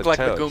he does about look the like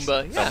toads. the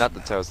Goomba. Yeah. Not the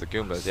toads, the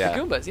Goombas. Yeah. The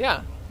Goombas,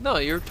 yeah. No,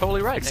 you're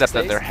totally right. Except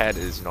Next that their days. head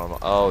is normal.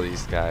 Oh,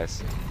 these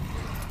guys.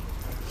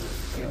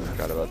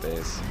 Forgot about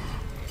these.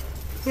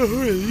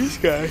 Who are these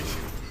guys?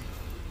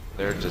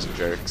 They're just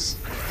jerks.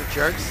 The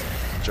jerks.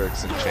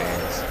 Jerks in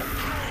chains.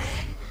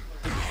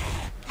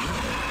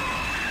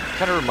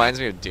 Kind of reminds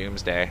me of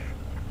Doomsday.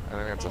 I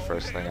think that's the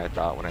first thing I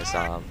thought when I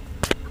saw him.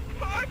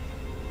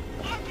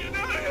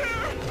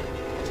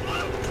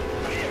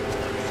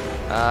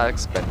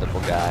 Expendable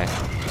guy.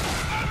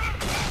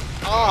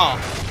 Oh.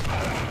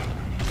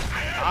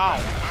 Ow!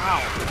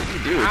 Ow! What did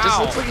he do? It just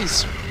looks like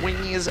he's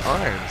swinging his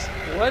arms.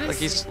 What is? Like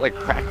he's like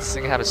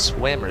practicing how to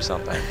swim or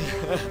something.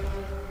 Oh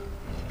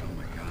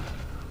my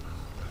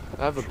god.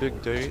 I have a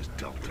big date.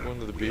 Delta, Going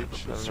to the we have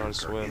beach. a I don't know how to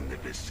berserker swim. in the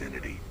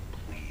vicinity.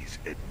 Please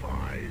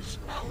advise.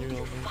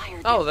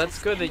 Oh,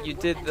 that's good that you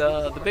did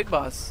the big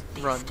boss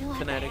run,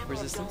 Fanatic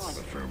Resistance.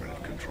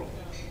 Affirmative control.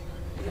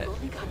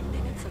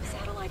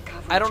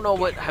 I don't know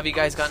what. Have you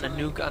guys gotten a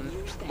nuke on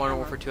Modern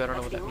Warfare 2? I don't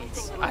know what that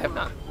means. I have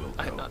not.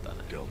 I have not done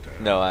it. Delta.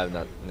 No, I have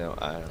not. No,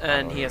 I don't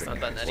And know he has what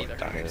not done that either.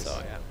 that is. So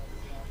yeah.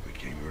 We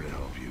came here to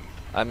help you.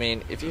 I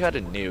mean, if you had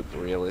a nuke,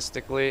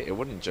 realistically, it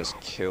wouldn't just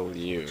kill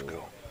you,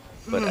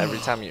 but every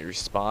time you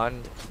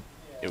respawned,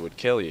 it would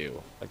kill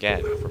you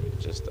again from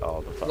just all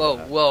the fun. Whoa, of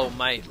that. whoa!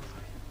 My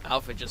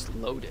outfit just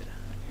loaded.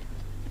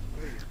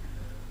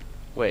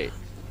 Wait,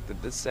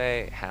 did this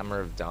say Hammer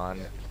of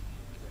Dawn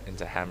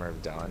into Hammer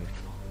of Dawn?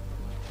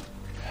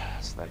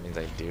 So that means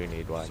I do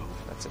need one.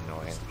 That's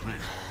annoying. Plan.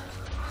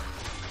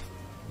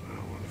 Well,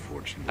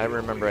 unfortunately, I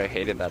remember I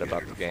hated that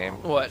about the game,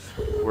 What?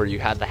 where you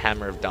had the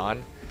Hammer of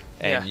Dawn,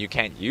 and Yeah. you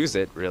can't use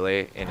it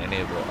really in any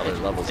of the other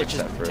levels it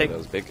just except for take-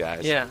 those big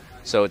guys. Yeah.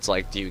 So it's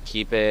like, do you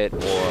keep it or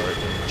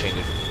change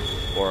it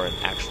for an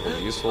actual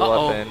useful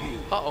Uh-oh. weapon?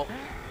 Uh-oh.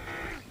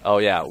 Oh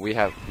yeah, we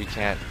can't.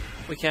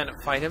 We can't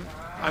fight him.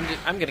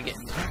 I'm gonna get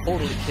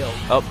totally killed.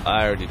 Oh,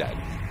 I already died.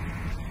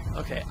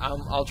 Okay,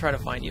 I'll try to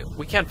find you.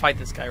 We can't fight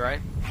this guy, right?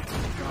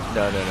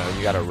 No,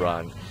 you gotta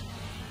run.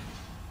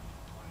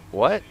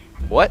 What?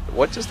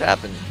 What just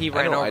happened? He I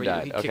ran know over I you.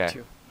 died. He Okay. kicked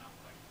you.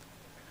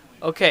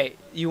 Okay,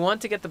 you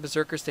want to get the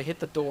berserkers to hit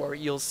the door.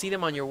 You'll see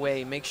them on your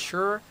way. Make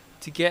sure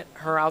to get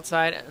her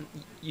outside and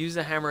use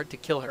the hammer to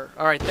kill her.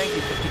 All right, thank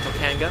you, Pepito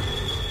Kanga.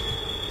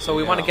 So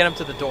we want to Yeah. get him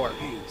to the door.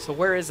 So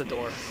where is the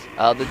door?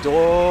 The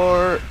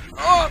door.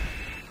 Oh!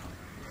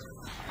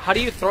 How do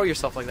you throw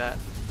yourself like that?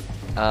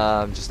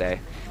 Just A.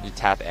 You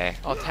tap A.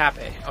 Oh, tap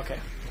A. Okay.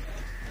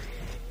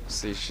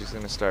 See, she's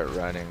gonna start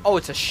running. Oh,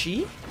 it's a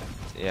she?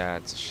 Yeah,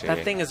 it's a shame.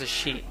 That thing is a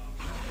she.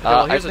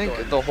 well, I here's a think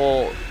door. the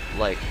whole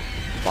like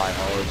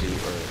biology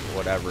or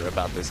whatever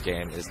about this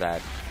game is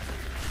that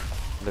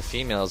the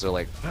females are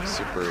like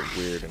super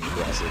weird and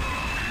aggressive.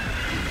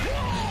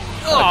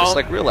 Oh! Just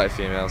like real life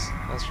females.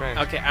 That's strange.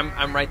 Okay,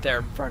 I'm right there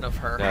in front of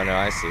her. No,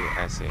 I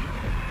see.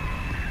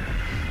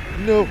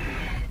 No.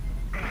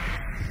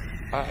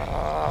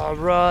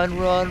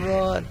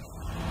 Run.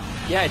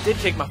 Yeah, it did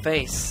kick my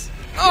face.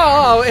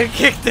 Oh, it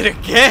kicked it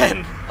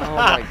again. Oh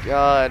my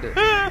god.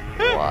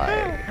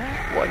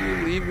 Why do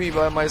you leave me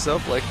by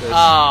myself like this?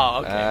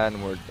 Oh, okay.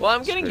 And we're Well,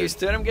 I'm getting screwed. used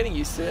to it. I'm getting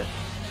used to it.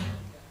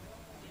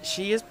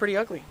 She is pretty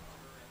ugly.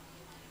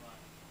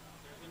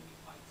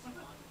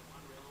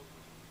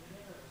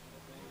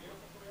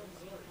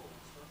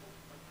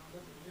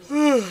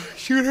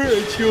 Shoot her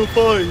and she'll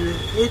follow you.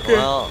 Okay.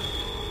 Well,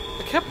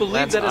 I can't believe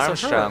Lance that it's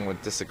Armstrong her.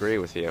 would disagree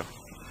with you.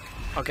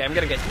 Okay, I'm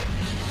gonna get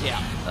you.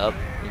 Yeah. Up,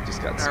 you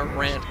just got I smushed.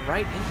 ran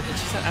right into it.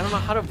 She said, I don't know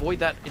how to avoid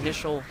that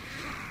initial.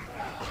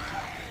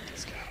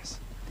 These guys.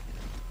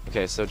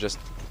 Okay, so just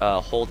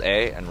hold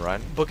A and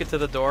run Book it to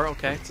the door.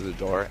 Okay. to the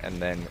door,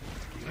 and then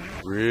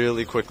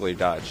really quickly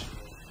dodge.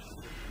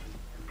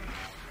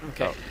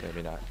 Okay. Oh,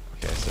 maybe not.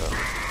 Okay, so.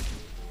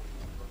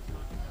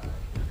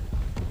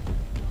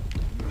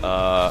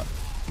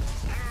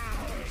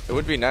 It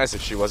would be nice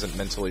if she wasn't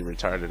mentally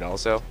retarded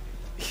also.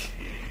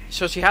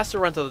 So she has to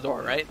run to the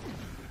door, right?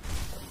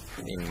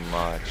 Pretty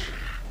much.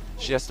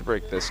 She has to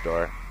break this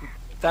door.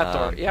 That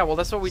door. Um, Yeah. Well,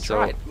 that's what we so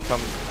tried.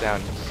 come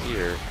down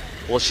here.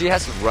 Well, she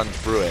has to run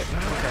through it.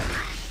 Okay.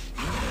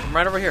 I'm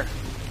right over here.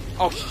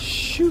 Oh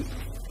shoot!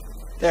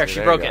 There, See, she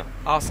there broke you it. go.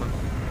 Awesome.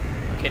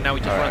 Okay, now we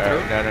just Alright,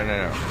 run through. alright,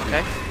 no.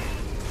 Okay.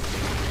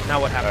 Now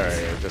what happens?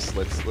 Alright, just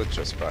let's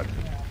just run.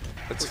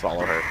 Let's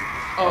follow her.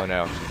 Oh. Oh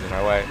no, she's in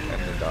our way,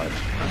 and then dodge.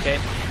 Okay.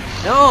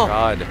 No!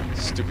 God,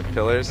 stupid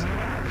pillars.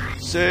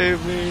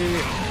 Save me!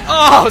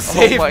 Oh,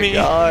 save my me!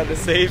 God.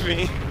 Save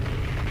me!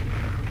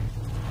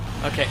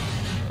 Okay.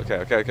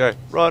 Okay.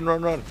 Run.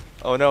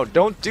 Oh no,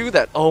 don't do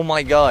that. Oh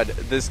my god,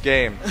 this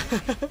game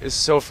is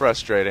so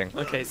frustrating.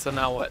 Okay, so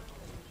now what?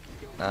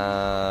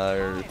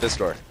 This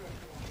door.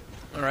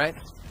 Alright.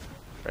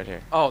 Right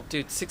here. Oh,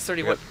 dude,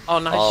 6:30. What? Yep. Oh,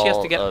 now she has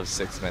to get. All of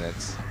 6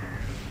 minutes.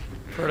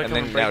 her to And come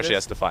then break now she this?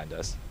 has to find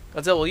us.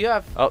 Godzilla, will you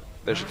have? Oh,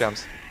 there she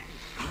comes.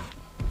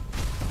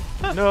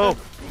 No.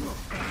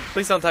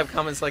 Please don't type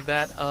comments like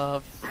that.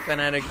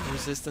 Fanatic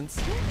resistance.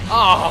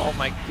 Oh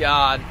my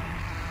god.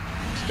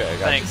 Okay, I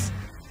got Thanks.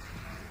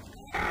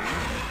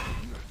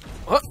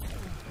 Oh.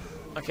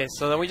 Okay,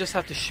 so then we just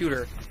have to shoot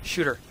her.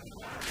 Shoot her.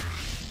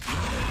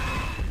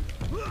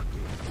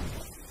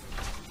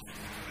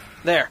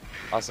 There. you.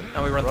 Awesome.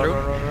 Now we run through?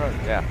 Run.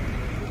 Yeah.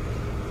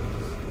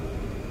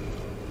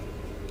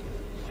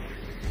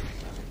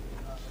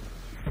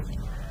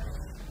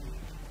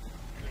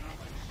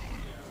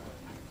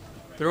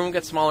 The room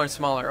gets smaller and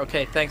smaller.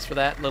 Okay, thanks for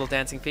that, little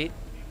dancing feet.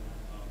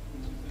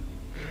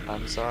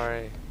 I'm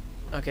sorry.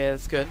 Okay,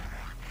 that's good.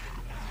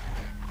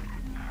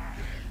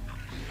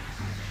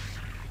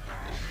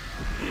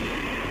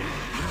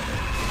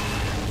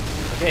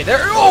 Okay, there.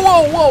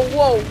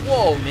 Oh,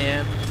 whoa,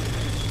 man.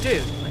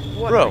 Dude, like,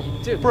 what? Bro, are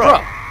you, dude, bro.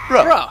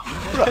 bro.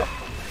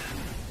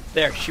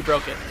 There, she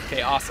broke it.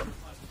 Okay, awesome.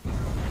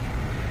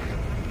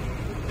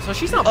 So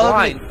she's not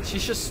blind.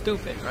 She's just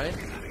stupid, right?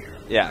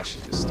 Yeah, she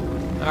just.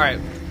 All right,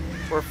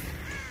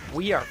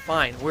 we are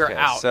fine. We're Okay,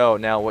 out. so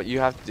now what you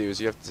have to do is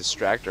you have to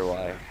distract her while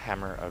I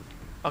hammer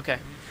a. Okay,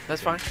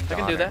 that's fine. I can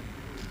Got do her.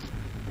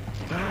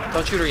 that.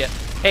 Don't shoot her yet.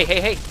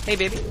 Hey,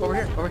 baby, over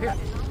here, over here.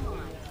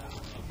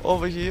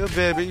 Over here,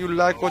 baby. You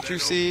like what you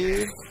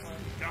see? She's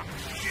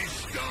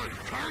done.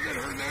 Target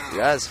her now.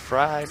 Yes,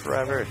 fry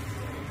forever.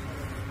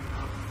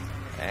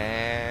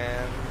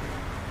 And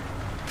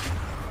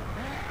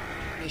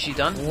Is she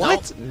done?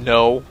 what?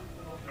 No.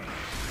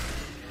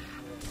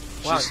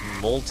 Wow. She's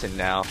molten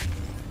now.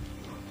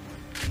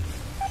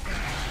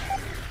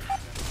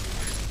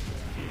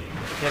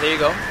 Okay, there you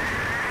go.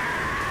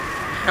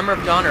 Hammer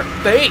of Dawn her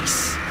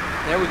face.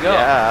 There we go.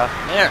 Yeah,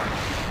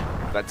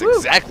 There. that's Woo.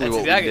 exactly That's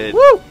what exactly. we did.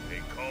 Woo!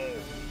 Big hole.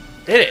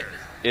 Did it.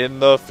 In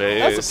the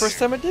face. That's the first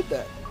time I did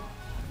that.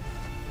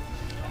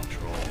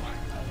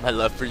 My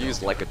love for you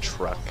is like a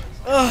truck.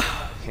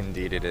 Ugh.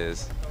 Indeed, it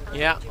is.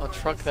 Yeah, a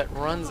truck that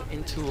runs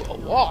into a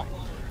wall.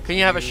 Can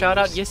you have a shout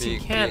out? Yes, you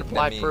Speak can.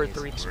 Fly for Vietnamese,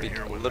 3. Speak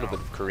a little bit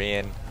of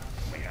Korean.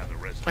 We have the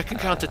rest. I can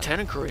count to 10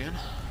 in Korean.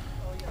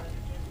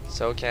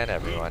 So can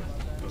everyone.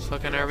 So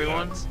can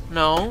everyone?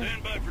 No,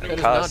 that is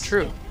Cuss. not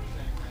true.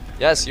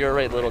 Yes, you're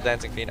right, little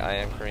dancing feet. I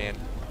am Korean.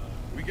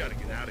 We gotta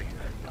get out of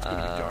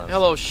here.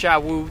 Hello,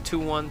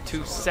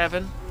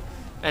 Shawu2127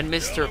 and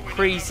Mr.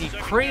 Crazy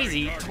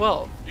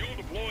 12.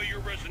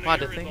 Wow,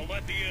 the thing.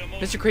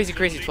 Mr. Crazy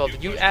 12,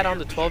 did you add on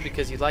the 12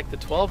 because you like the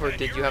 12, or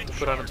did you have to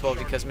put on a 12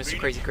 because Mr.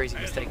 Crazy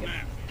was taken?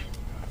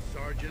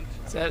 Sergeant.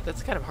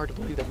 That's kind of hard to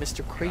believe that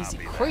Mr.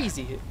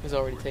 Crazy is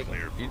already taken.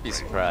 You'd be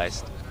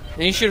surprised.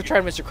 And you should have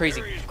tried Mr.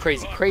 Crazy.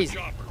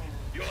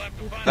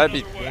 That'd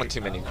be one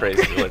too many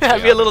crazy. let's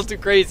That'd be a little honest. too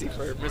crazy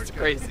for Mr.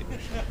 Crazy.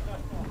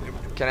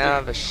 Can I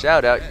have a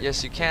shout out?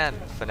 Yes, you can.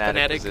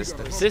 Fanatic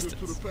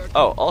Resistance.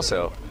 Oh,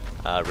 also,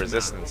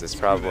 Resistance is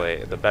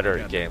probably the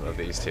better game of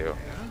these two.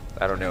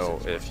 I don't know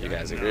if you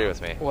guys agree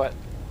with me. What?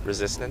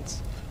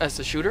 Resistance? As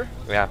the shooter?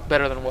 Yeah,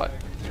 Better than what?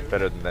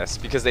 better than this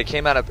because they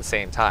came out at the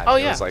same time. Oh,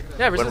 It yeah. was like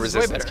Yeah, when Resistance is way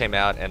Resistance better. came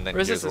out and then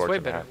Resistance Gears of War way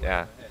came better. out.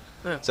 Yeah.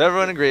 Yeah. So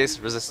everyone agrees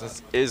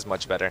Resistance is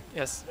much better.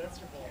 Yes.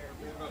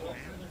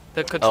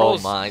 The Oh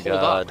controls my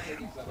hold god.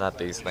 up. Not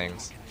these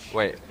things.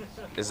 Wait,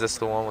 is this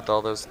the one with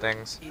all those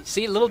things?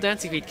 See, little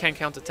dancing feet can't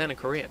count to 10 in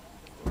Korean.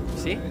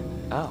 See?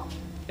 Oh.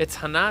 It's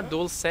hana,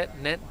 dul, set,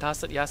 net,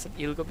 dasat, yasat,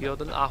 ilgob,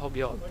 yodel, ahob,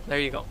 yod. There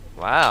you go.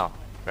 Wow.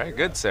 Very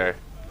good, sir.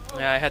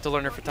 Yeah, I had to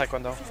learn her for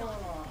Taekwondo.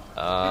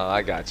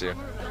 I got you.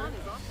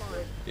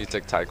 You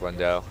took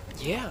Taekwondo.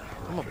 Yeah,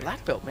 I'm a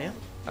black belt, man.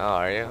 Oh,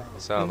 are you?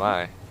 So am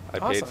I. I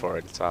paid Awesome. for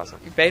it. It's awesome.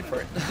 You paid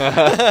for it.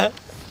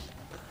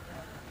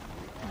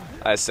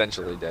 I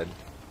essentially did.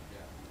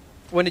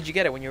 When did you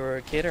get it? When you were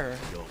a kid, or?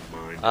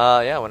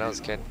 Yeah, when I was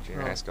a kid,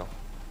 junior Oh. high school.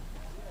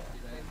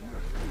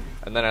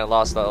 And then I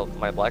lost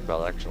my black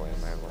belt actually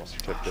in my little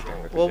certificate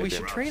thing. that they Well, we did.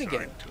 should train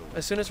again.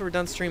 As soon as we're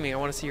done streaming, I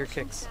want to see your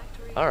kicks.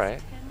 All right.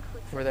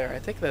 We're there. I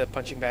think the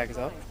punching bag is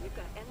up.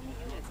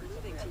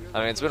 I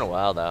mean, it's been a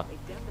while though.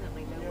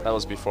 That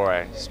was before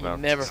I You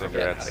smoked never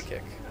forget how cigarettes. to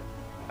kick.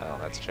 Oh,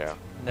 that's true.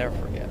 Never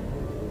forget.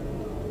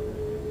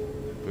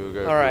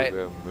 Booga, All right.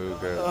 booga,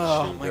 mooga,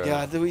 Oh my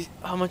shooga. God!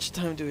 How much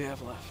time do we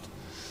have left?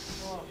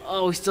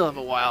 Oh, we still have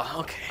a while.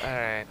 Okay. All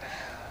right.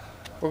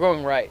 We're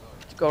going right.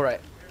 Go right.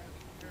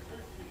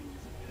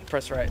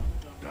 Press right.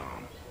 Dom,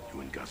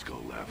 you and Gus go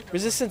left.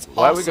 Resistance.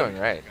 Why are we awesome. going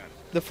right?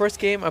 The first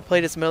game I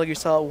played is Metal Gear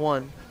Solid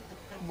 1.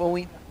 When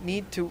we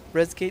need to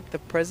resgate the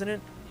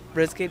president,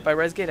 resgate by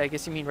resgate, I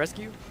guess you mean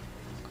rescue?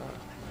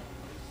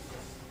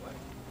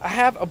 I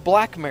have a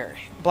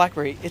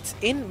Blackberry. It's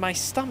in my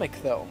stomach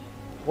though.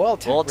 Well,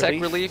 Tech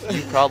relief.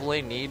 You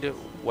probably need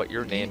what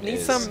your You name need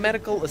is. some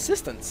medical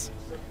assistance.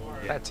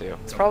 That too.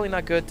 It's probably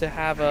not good to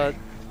have a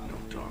No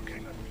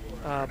talking.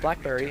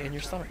 Blackberry in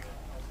your stomach.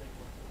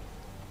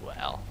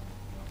 Well.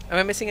 Am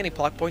I missing any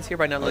plot points here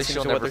by not At least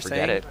listening to you'll what they're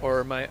never forget saying? it. Or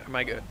am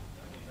I good?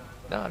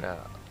 No, no.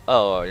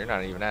 Oh, you're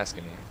not even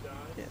asking me.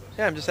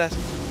 Yeah, I'm just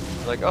asking.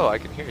 Like, oh, I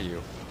can hear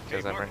you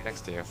because I'm right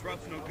next to you. This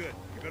route's no good.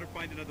 You better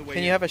find another way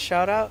Can you in. have a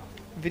shout out?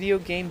 Video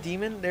game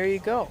demon? There you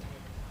go.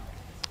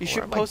 You Where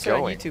should am I post it on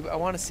going? YouTube. I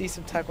want to see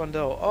some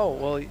Taekwondo. Oh,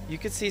 well, you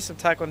could see some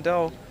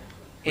Taekwondo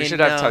We in should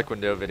have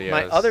Taekwondo videos.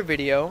 my other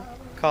video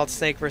called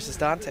Snake versus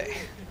Dante.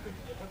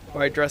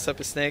 Where I dress up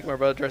as Snake, my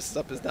brother dresses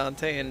up as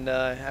Dante, and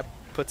I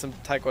put some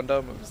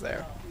Taekwondo moves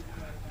there.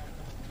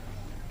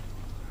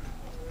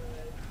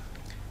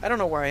 I don't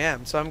know where I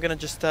am, so I'm going to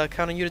just count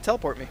on you to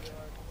teleport me.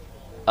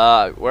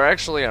 We're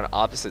actually on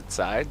opposite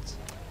sides.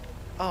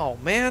 Oh,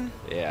 man.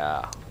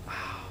 Yeah.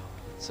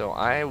 So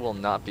I will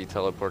not be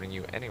teleporting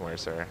you anywhere,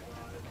 sir.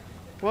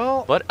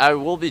 Well, But I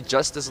will be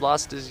just as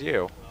lost as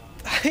you.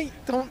 I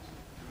don't...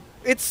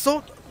 It's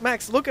so...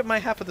 Max, look at my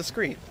half of the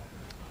screen.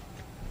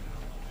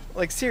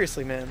 Like,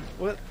 seriously, man.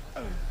 What?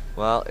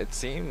 Well, it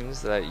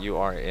seems that you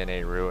are in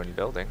a ruined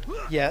building.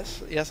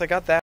 Yes, I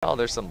got that. Oh,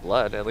 there's some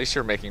blood. At least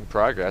you're making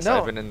progress. No.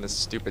 I've been in this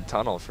stupid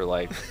tunnel for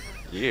like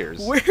years.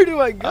 Where do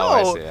I go?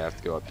 Oh, I see. I have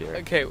to go up here.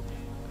 Okay.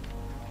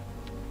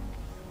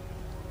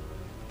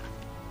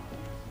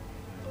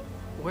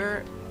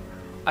 Where?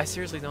 I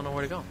seriously don't know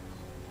where to go.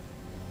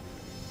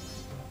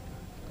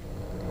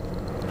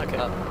 Okay.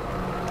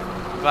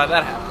 Glad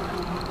that happened.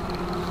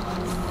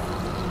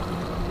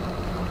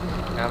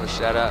 Have a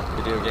shout out,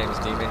 Video Games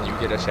Demon. You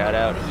get a shout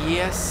out.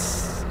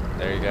 Yes.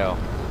 There you go.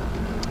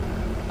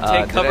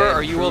 Take Did cover I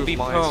or you will improve be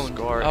my prone.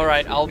 score?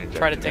 Alright, I'll Ninja?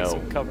 try to take No.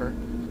 some cover.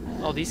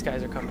 Oh, these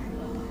guys are coming.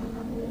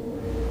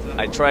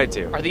 I tried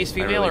to. Are these I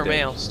female really or did.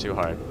 male? It's too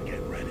hard.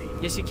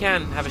 Yes, you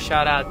can. Have a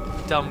shout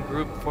out, Dumb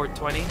Group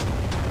 420.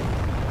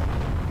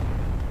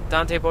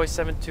 Dante Boy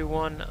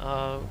 721.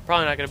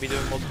 Probably not going to be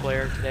doing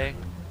multiplayer today.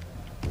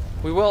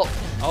 We will.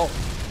 Oh.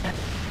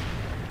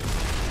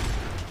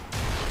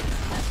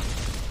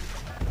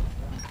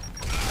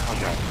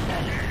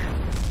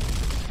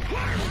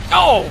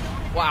 Oh!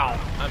 Wow.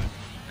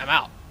 I'm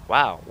out.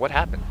 Wow, what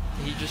happened?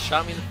 He just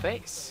shot me in the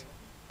face.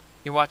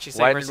 You watch you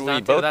say Why versus did we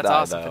Dante. both That's die,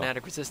 awesome. though?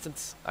 Fanatic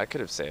Resistance. I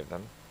could have saved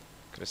them.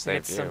 Could have And saved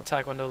it's you. some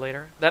Taekwondo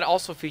later. That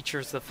also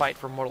features the fight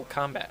for Mortal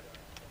Kombat.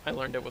 I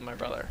learned it with my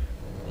brother.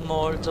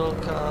 Mortal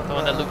Kombat. The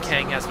one that Liu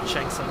Kang has with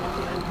Shang Tsung at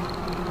the end.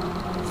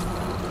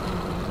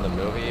 In the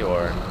movie,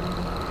 or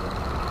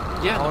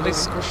Yeah, oh, the they movie.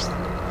 squished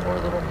the poor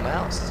little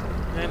mouse.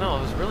 I know,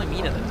 it was really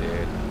mean of them.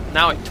 Dude.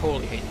 Now I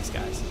totally hate these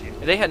guys.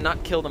 If they had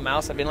not killed a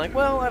mouse, I'd been like,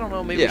 well, I don't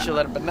know, maybe Yeah. we should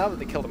let it. But now that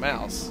they killed a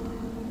mouse,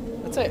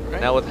 that's it,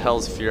 right? Now with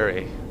Hell's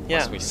Fury, Yeah.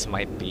 must we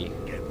smite thee?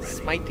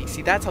 Smite thee.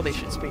 See, that's how they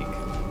should speak.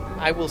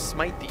 I will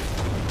smite thee.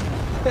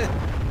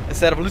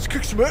 Instead of let's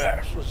kick some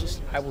ass, it's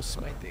just I will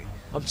smite thee.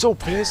 I'm so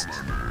pissed.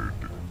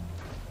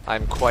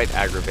 I'm quite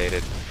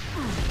aggravated.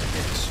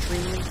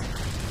 Extremely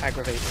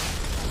aggravated.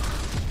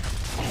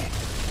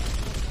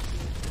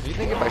 Do you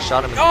think if I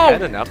shot him in the Oh!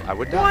 head enough, I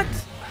would die? What?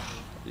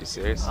 Are you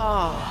serious?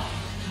 Oh.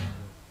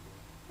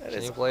 That Can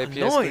is you play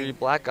annoying. PS3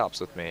 Black Ops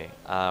with me?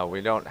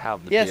 We don't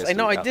have the Yes, PS3 I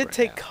know. I up did right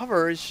take now.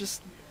 cover. It's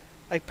just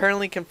I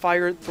apparently can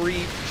fire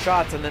 3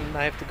 shots and then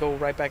I have to go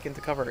right back into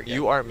cover again.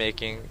 You are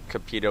making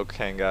Capito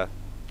Kanga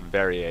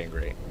very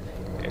angry.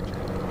 Adrian.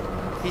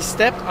 He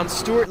stepped on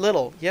Stuart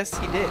Little. Yes,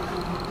 he did.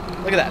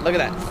 Look at that. Look at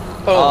that.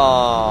 Boom.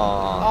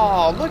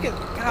 Aww. Oh, look at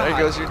God. There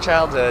goes your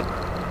childhood.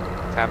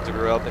 Time to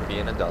grow up and be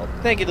an adult.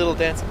 Thank you, little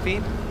dancing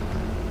feet.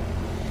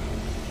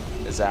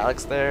 Is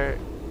Alex there?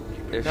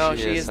 If No,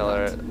 she she is, is tell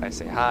her not. I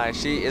say hi.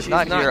 She is She's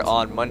not here not.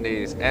 on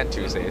Mondays and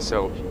Tuesdays,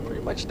 so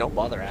pretty much don't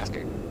bother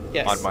asking.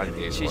 Yes. On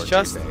Mondays She's or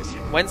just Tuesdays.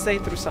 Wednesday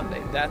through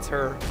Sunday. That's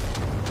her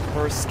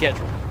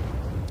schedule.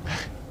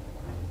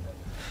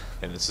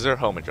 And this is her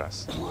home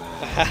address.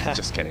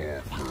 Just kidding.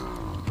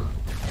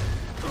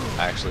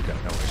 I actually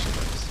don't know where she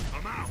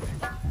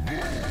lives.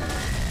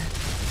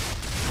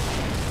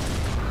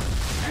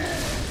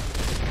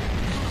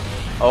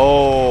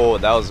 Oh,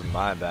 that was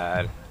my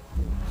bad.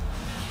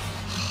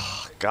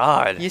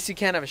 God. Yes, you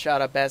can have a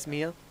shout out,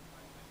 Basmia.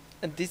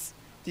 And this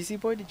DC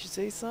boy, did you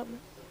say something?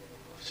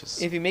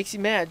 Just, If he makes you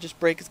mad, just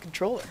break his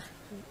controller.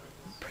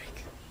 Break.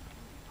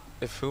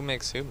 if who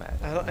makes who mad?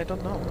 I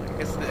don't know. I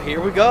guess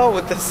here we go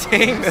with the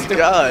same.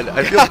 God,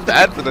 I feel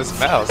bad for this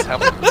mouse. How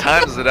many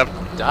times does it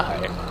have to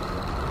die?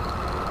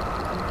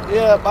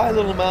 Yeah, bye,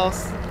 little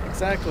mouse.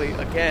 Exactly.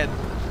 Again.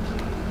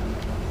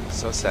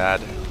 So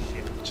sad.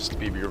 Just to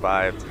be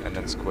revived and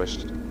then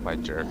squished by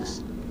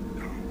jerks.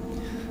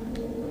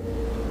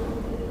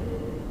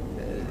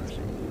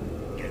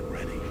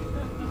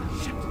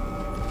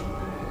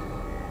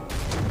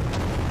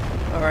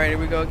 All right, here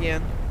we go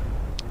again.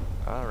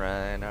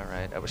 Alright,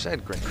 alright. I wish I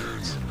had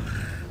grenades.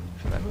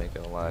 That'd make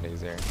it a lot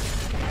easier.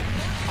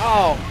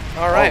 Oh,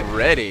 all right.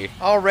 Already?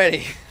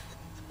 Already.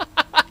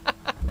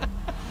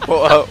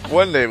 Well,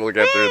 one day we'll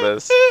get through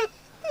this.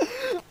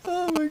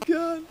 Oh my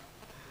God.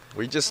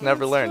 We just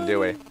never learn, do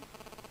we?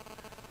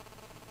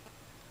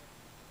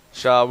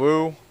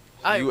 Shawu,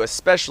 you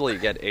especially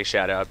get a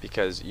shout out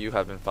because you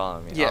have been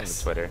following me on the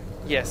Yes. Twitter.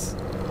 Yes.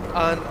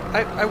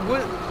 I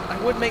would.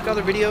 I would make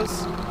other videos.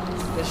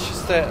 It's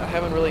just that I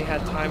haven't really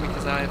had time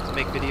because now I have to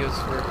make videos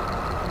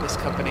for this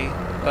company.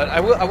 But I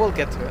will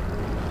get to it.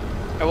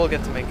 I will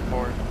get to make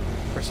more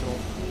personal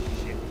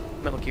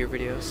Metal Gear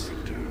videos.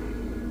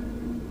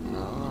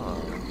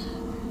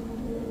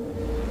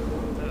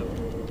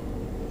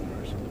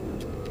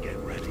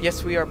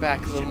 Yes, we are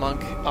back, little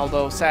monk.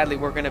 Although, sadly,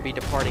 we're going to be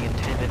departing in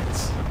 10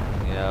 minutes.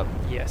 Yep.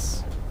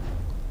 Yes.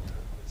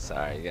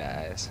 Sorry,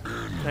 guys.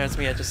 That's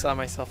me. I just saw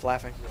myself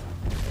laughing.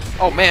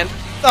 Oh, man.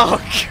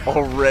 Oh, God.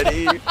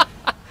 Already?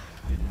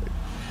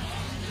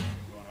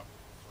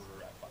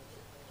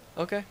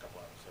 Okay.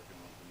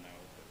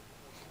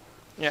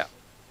 Yeah.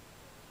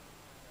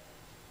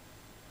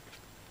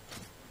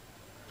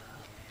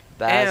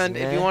 And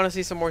if you want to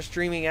see some more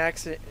streaming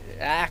action,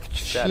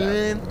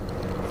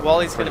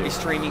 Wally's going to be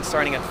streaming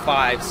starting at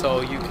 5,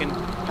 so you can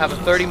have a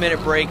 30-minute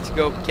break to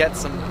go get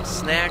some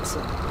snacks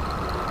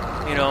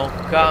and, you know,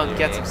 go out and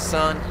get some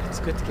sun.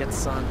 It's good to get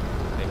sun.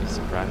 Maybe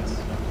some friends.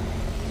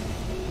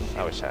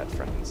 I wish I had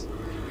friends.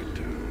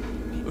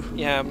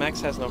 Yeah,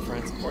 Max has no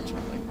friends,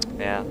 unfortunately.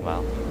 Yeah,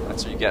 well,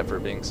 that's what you get for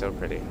being so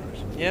pretty.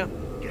 Yeah.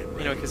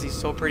 You know, because he's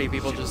so pretty,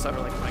 people just are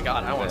like, oh my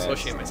god, I don't want to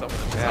associate myself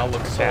with him because Yeah. I'll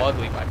look so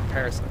ugly by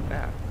comparison.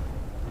 Yeah.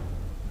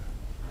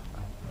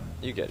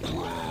 You get it.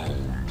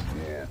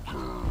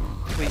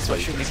 Please don't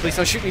shoot me, please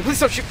don't shoot me, please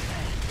don't shoot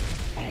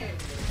me!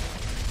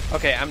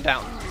 Okay, I'm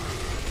down.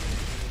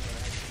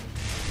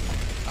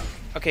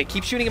 Okay,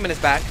 keep shooting him in his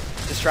back,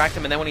 distract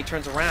him, and then when he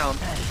turns around...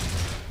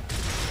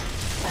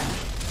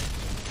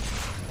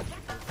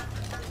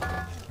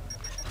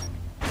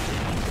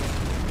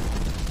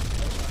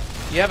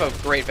 You have a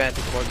great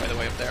vantage point, by the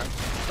way, up there.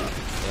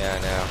 Yeah,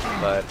 I know,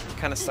 but...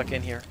 Kind of stuck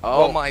in here.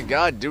 Oh Whoa. my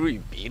god, dude, we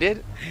beat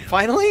it?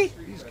 Finally?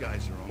 These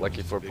guys are all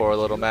Lucky for poor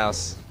little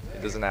mouse.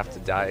 He doesn't have to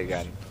die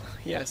again.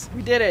 Yes,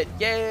 we did it!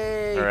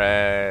 Yay!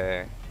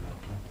 Hooray.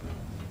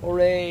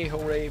 Hooray,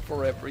 hooray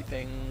for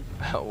everything.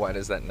 Why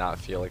does that not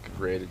feel like a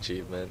great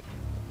achievement?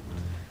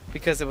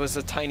 Because it was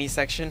a tiny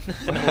section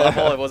in a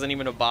level. It wasn't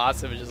even a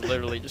boss. It was just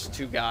literally just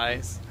 2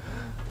 guys.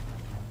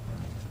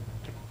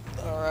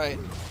 Alright.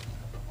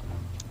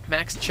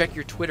 Max, check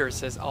your Twitter,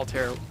 says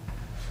Altair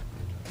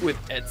with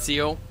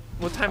Ezio.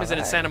 What time is it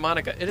in Santa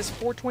Monica? It is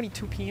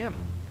 4:22 p.m.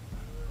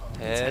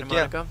 in Santa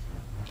Monica.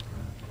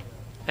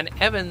 And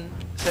Evan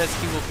says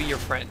he will be your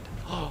friend.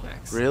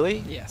 Max. Really?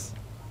 Yes.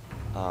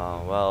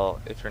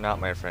 Well, if you're not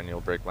my friend,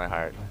 you'll break my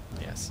heart.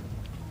 Yes.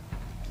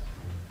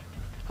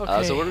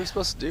 Okay. So what are we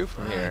supposed to do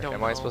from here? don't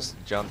Am I know. supposed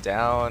to jump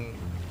down?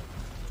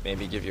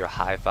 Maybe give you a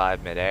high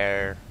five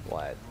midair?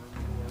 What?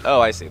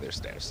 Oh, I see. There's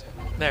stairs.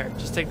 There,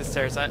 just take the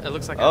stairs. It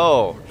looks like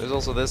Oh, there's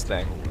also this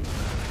thing.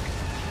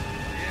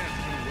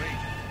 Yeah, wait.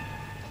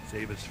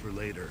 Save us for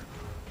later.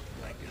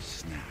 Like a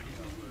snack.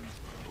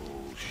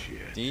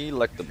 Bullshit.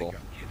 Delectable.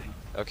 I'm kidding.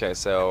 Okay,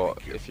 so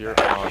if you're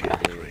on the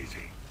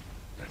Crazy.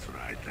 That's what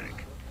I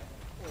think.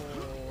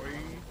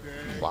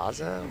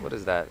 plaza, what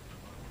is that?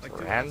 Like two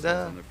Veranda?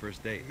 assholes on their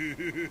first date.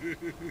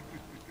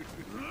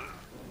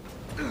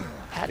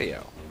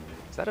 Patio.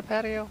 Is that a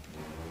patio?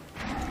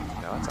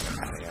 No, it's not a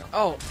patio.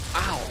 Oh,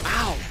 ow,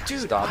 ow,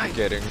 dude. Stop I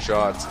getting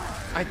shots.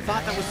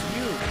 thought that was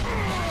you.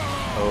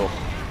 Oh.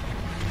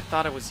 I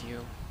thought it was you.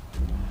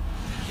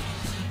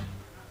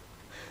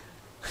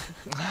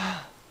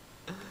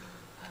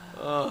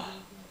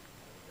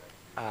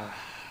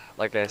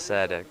 Like I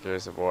said,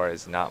 Gears of War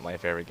is not my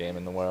favorite game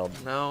in the world.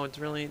 No,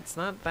 it's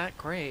not that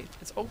great.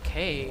 It's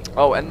okay.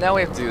 Oh, and now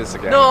we have to do this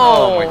again. No!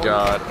 Oh my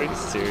god, are you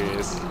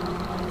serious?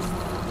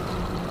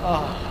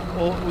 Oh,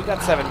 well, we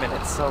got 7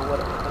 minutes, so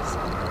whatever.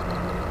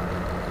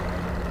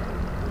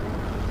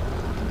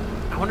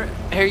 I wonder,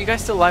 hey, are you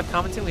guys still live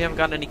commenting? We haven't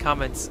gotten any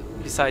comments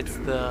besides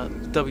the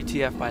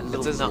WTF by It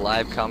Little says Nut.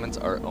 live comments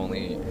are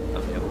only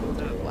available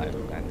during live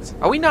events.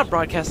 Are we not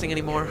broadcasting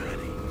anymore?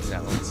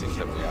 No, it seems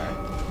that we are.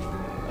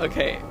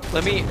 Okay,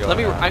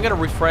 I'm gonna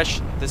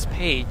refresh this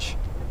page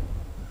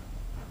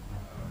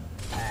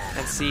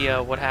and see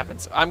what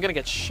happens. I'm gonna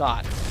get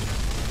shot.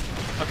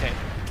 Okay.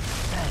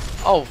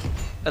 Oh,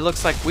 it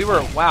looks like we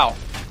were, wow.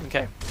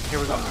 Okay, here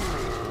we go.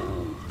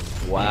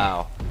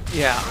 Wow.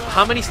 Yeah,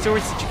 how many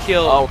stewards did you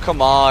kill? Oh,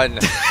 come on.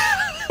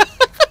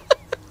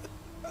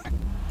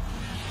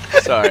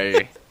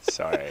 Sorry.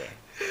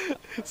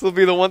 This will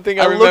be the one thing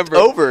I looked remember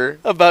over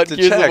about to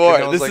Gears check, of and War.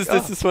 I was This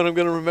like, is what I'm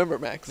gonna remember,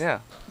 Max. Yeah.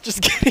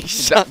 Just getting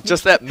shot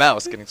Just that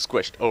mouse getting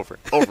squished over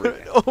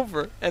again.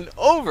 over and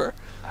over.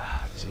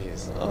 Ah,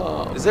 jeez.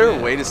 Oh, Is there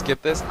man. a way to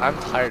skip this? I'm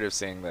tired of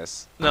seeing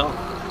this. No,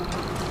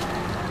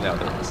 No,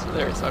 there is.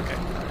 there is. Okay.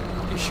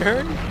 You sure?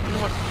 You know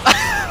what?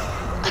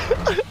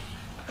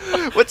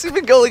 What's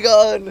even going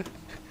on?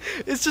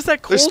 It's just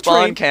that They're Cole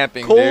spawn Train.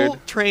 camping, Cole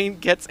dude. Train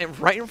gets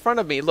right in front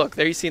of me. Look,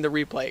 there you see in the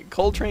replay.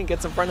 Cole Train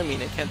gets in front of me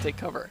and it can't take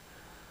cover.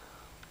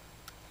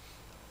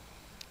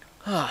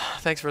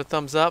 Thanks for the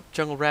thumbs up,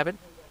 Jungle Rabbit.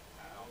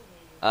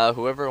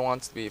 Whoever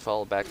wants to be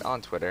followed back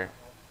on Twitter,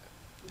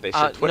 they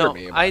should Twitter no,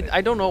 me about it.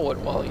 I don't know what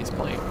Wally is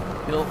playing.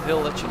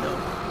 He'll let you know.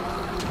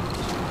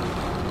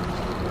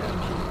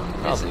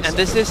 Probably And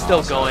this is still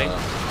also, going.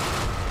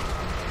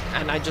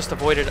 And I just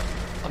avoided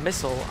a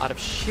missile out of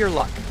sheer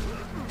luck.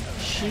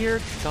 Sheer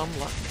dumb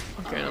luck.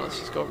 Okay, now let's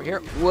just go over here.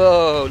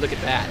 Whoa, look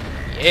at that.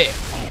 Yeah.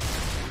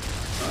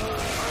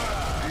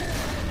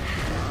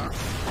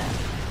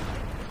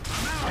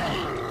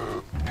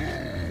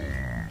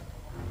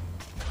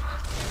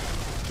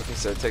 Okay,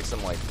 so it takes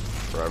them like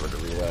forever to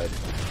reload.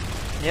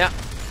 Yeah.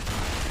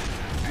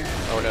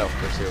 Oh no,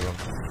 there's two of them.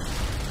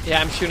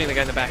 Yeah, I'm shooting the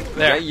guy in the back.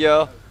 There.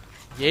 Yeah.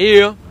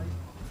 Yeah.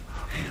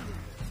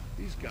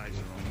 These guys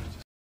are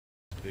almost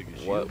as big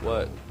as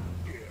What?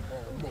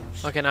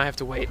 Okay, now I have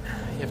to wait.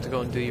 You have to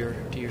go and do your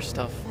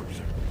stuff.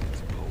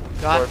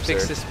 God, Corpse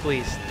fix here. this,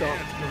 please. Don't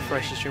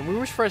refresh the stream. We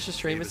refresh the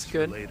stream. It's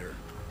good. Later,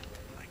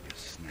 like a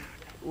snack.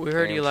 We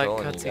heard I'm you like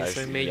trolling you cutscenes, guys.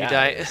 so we made you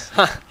Yeah.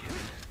 die.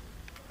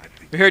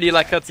 We heard you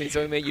like cutscenes, so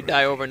we made you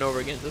die over and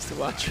over again just to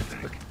watch.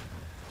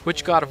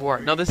 Which God of War?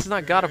 No, this is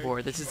not God of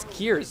War. This is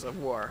Gears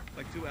of War.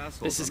 Like two assholes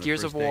This is on their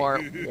Gears of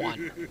first date. War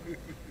 1.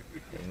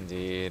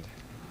 Indeed.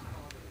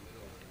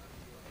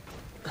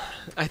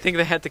 I think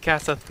they had to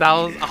cast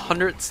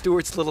 100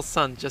 Stuart's little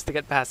son just to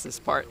get past this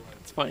part.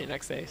 It's funny,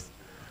 next days.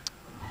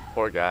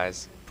 Poor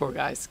guys. Poor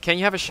guys. Can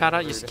you have a shout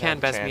out? You Didn't can, have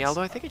a Best Me, chance.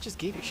 although I think I just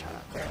gave you a shout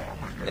out.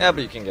 Yeah,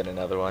 but you can get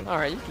another one.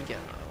 Alright, you can get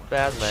another one.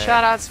 Bad man.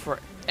 Shout outs for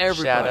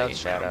everybody.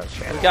 Shout out.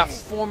 We got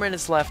 4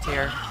 minutes left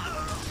here.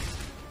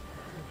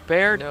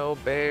 Baird, No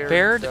bear.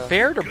 Baird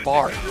or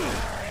Bard?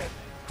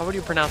 How would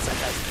you pronounce that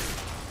guy's name?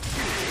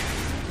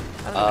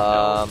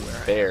 I don't even know.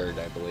 Baird,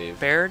 I believe.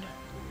 Baird?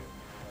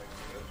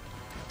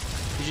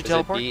 Did you Is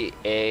teleport? it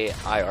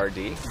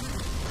B-A-I-R-D?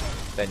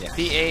 Then yeah.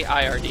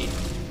 B-A-I-R-D.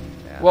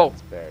 Yeah, Whoa.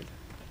 it's Baird.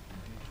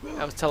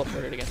 I was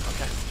teleported again.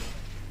 Okay.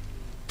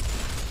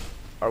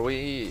 Are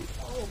we?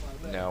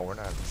 No, we're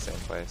not in the same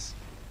place.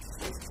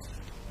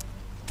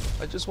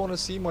 I just want to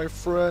see my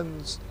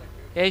friends.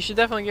 Yeah, you should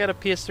definitely get a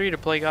PS3 to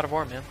play God of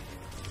War, man.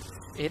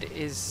 It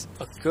is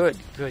a good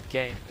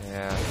game.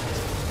 Yeah,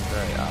 it's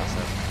very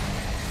awesome.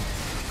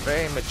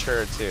 Very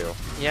mature too.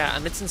 Yeah,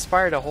 and it's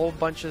inspired a whole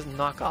bunch of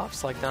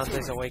knockoffs like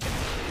Dante's Awakening.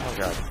 Oh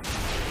god.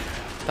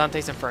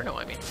 Dante's Inferno,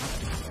 I mean.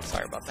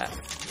 Sorry about that.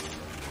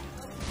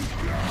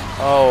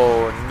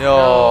 Oh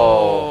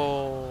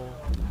no.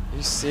 Are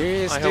you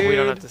serious, I dude? hope we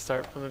don't have to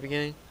start from the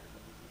beginning.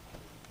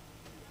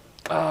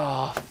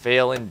 Oh,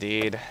 fail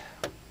indeed.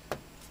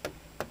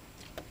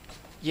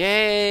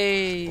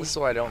 Yay! This is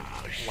why I don't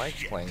like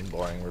playing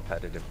boring,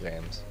 repetitive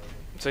games.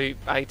 So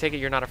I take it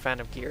you're not a fan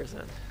of Gears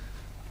then?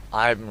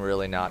 I'm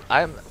really not.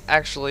 I'm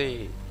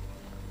actually...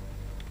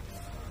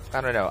 I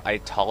don't know. I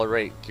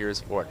tolerate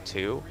Gears of War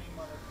 2,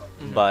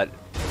 but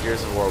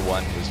Gears of War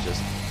 1 was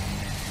just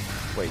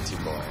way too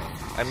boring.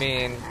 I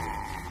mean,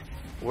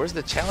 where's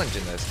the challenge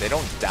in this? They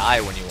don't die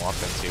when you want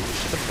them to. We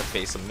shoot them in the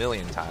face a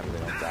million times, they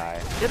don't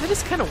die. Yeah, that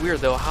is kind of weird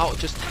though, how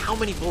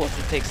many bullets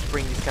it takes to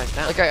bring these guys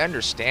down. Like, I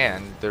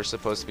understand they're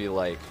supposed to be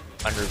like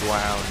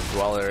underground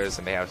dwellers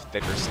and they have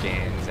thicker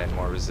skins and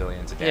more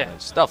resilient to damage, Yeah.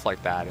 stuff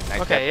like that. And I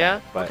get Okay, yeah,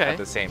 that, but okay. at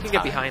the same You can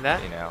time, get behind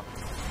that. you know.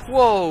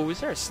 Whoa, is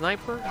there a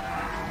sniper?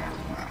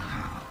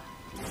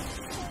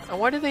 And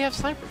why do they have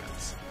sniper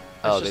guns?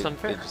 That's just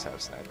unfair. They just have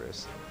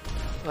snipers.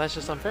 Well, that's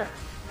just unfair.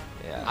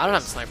 Yeah. I don't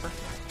have a sniper.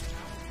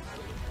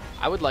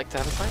 I would like to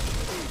have a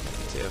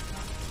sniper. Me too.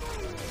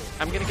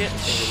 I'm gonna get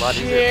It's a lot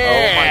easier.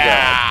 Oh my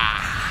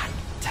god.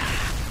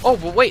 Oh,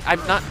 but wait,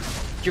 I'm not.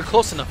 You're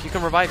close enough. You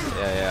can revive me.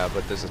 Yeah,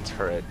 but there's a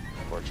turret,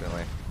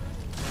 unfortunately.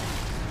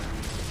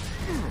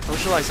 I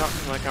wish I saw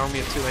like Army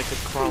of Two. I could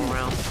crawl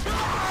around.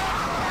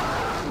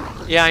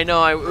 Yeah, I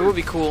know. It would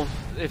be cool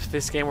if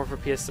this game were for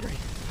PS3.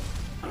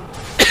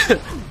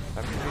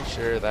 I'm pretty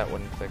sure that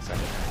wouldn't fix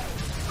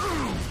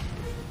anything.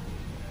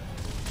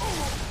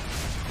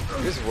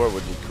 Gears of War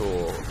would be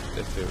cool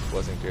if it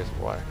wasn't Gears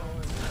of War.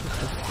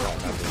 No, not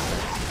this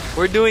thing.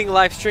 We're doing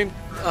live stream.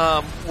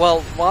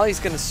 Well, Wally's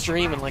gonna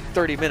stream in like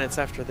 30 minutes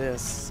after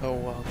this.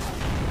 So,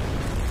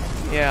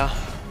 yeah.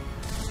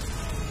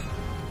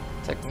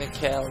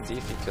 Technical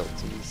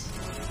difficulties.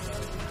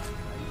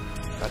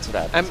 That's what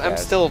happens. I'm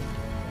guys. still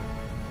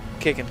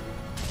kicking.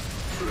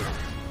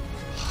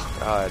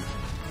 God.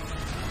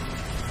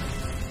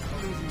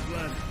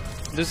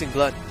 Losing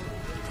blood.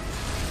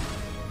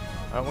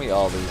 Aren't we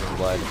all losing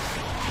blood?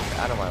 Get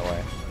out of my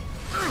way.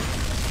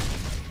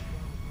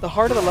 The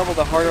harder the level,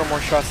 the harder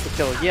more shots to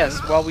kill. Yes,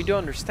 while we do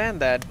understand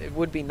that, it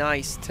would be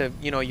nice to,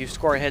 you know, you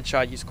score a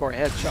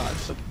headshot,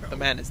 so the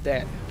man is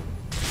dead.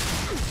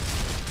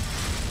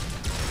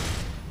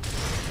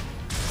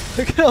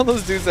 Look at all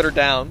those dudes that are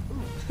down.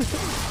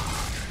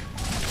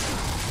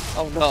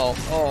 Oh no.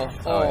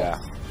 Oh yeah.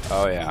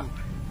 Oh yeah.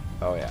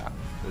 Oh yeah.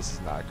 This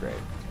is not great.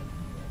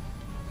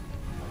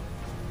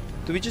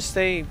 Do we just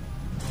stay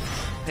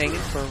hanging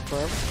for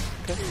forever?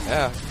 Okay.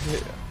 Yeah.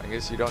 I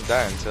guess you don't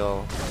die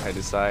until I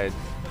decide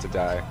to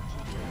die.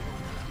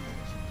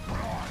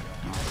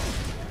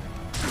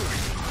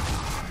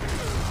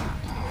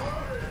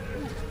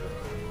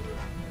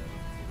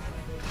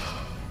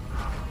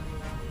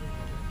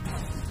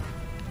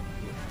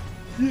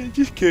 Yeah,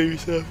 just kill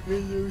yourself.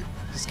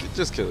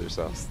 Just kill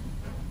yourself.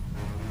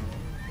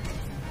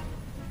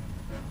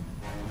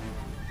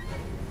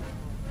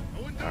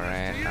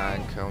 Alright,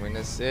 Coming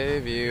to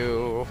save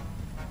you.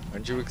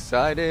 Aren't you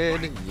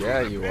excited?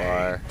 Yeah, you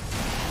are.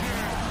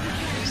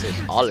 I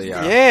saved all of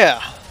y'all.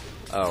 Yeah.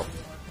 Oh,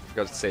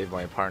 forgot to save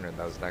my partner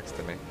that was next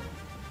to me.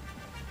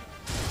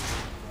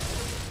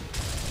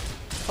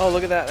 Oh,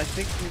 look at that. I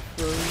think we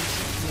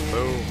froze.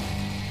 Boom.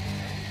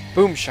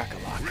 Boom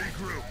shakalaka.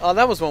 Oh,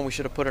 that was one we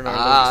should have put in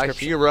our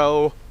description.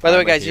 Hero. By the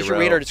way, I'm a guys, you should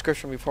read hero. our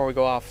description before we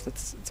go off.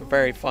 It's a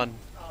very fun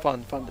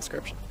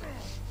description.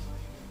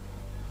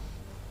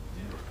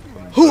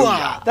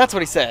 Hoo-ah! That's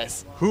what he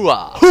says.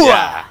 Hoo-ah.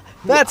 Hoo-ah! Yeah.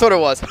 That's what it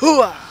was.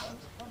 Hoo-ah!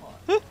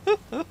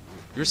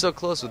 You're so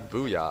close with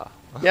BOO-YAH.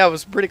 Yeah, it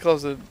was pretty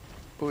close to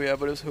BOO-YAH,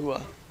 but it was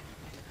hoo-ah.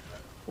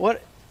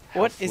 What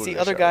is the foolish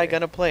other are guy they?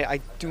 gonna play?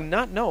 I do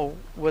not know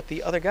what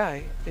the other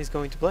guy is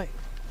going to play.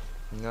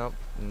 Nope,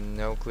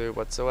 no clue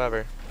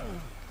whatsoever.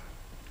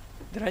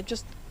 Did I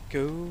just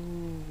go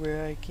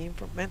where I came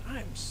from? Man, I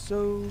am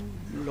so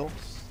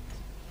lost.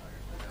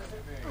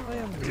 I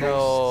am lost.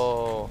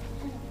 No.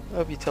 I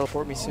hope you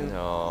teleport me soon.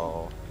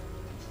 No.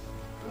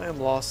 I am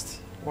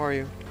lost. Where are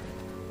you?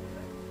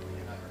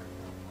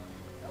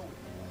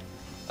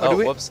 Oh, do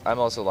we- whoops. I'm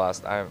also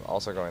lost. I'm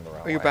also going the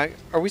wrong Are way. you back?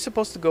 Are we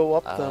supposed to go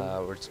up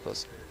the We're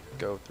supposed to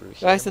go through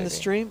here. guys in the maybe.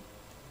 stream?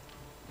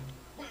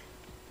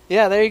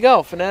 Yeah, there you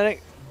go.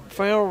 Fanatic.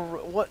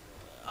 What?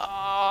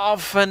 Oh,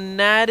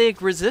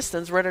 Fanatic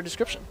Resistance. Read our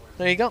description.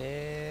 There you go.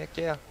 Heck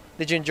yeah.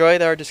 Did you enjoy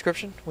our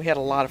description? We had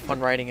a lot of fun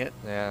writing it.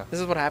 Yeah. This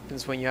is what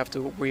happens when you have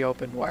to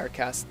reopen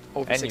Wirecast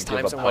over And 6 you give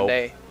times up in one hope.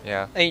 day.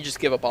 Yeah. And you just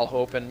give up all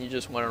hope and you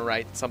just want to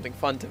write something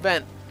fun to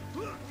vent.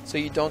 So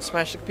you don't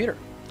smash the computer.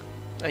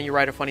 And you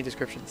write a funny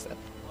description instead.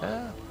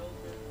 Yeah.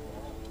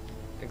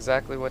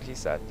 Exactly what he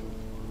said.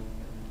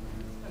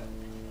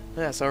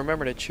 Yeah, so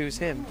remember to choose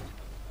him.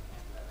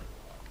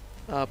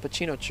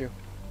 Pacino-chu.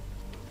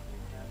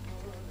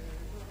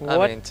 I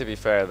What? mean, to be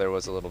fair, there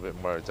was a little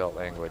bit more adult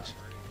language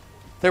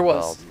There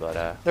was. involved,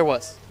 but There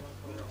was.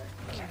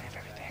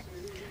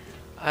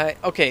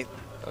 Okay.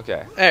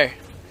 okay.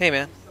 Hey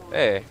man.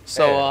 Hey.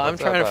 So hey, I'm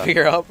what's trying up, to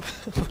figure out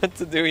what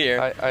to do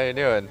here. How you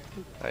doing?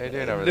 How you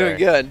doing over Doing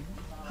there? good.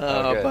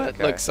 Oh, good, But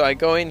okay. look, so I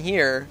go in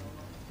here,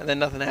 and then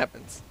nothing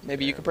happens.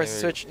 Maybe you can press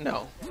the maybe- switch.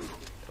 No.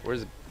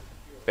 Where's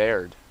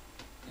Baird?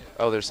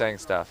 Oh, they're saying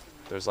stuff.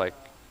 There's like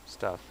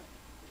stuff.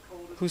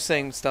 Who's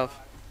saying stuff?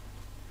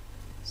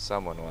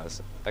 Someone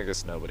was. I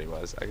guess nobody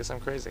was. I guess I'm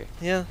crazy.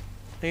 Yeah.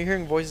 Are you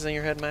hearing voices in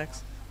your head,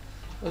 Max?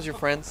 Those your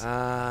friends?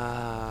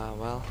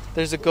 Well.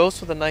 There's a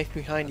ghost with a knife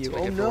behind That's you.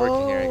 what I Oh get no! for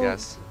working here, I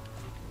guess.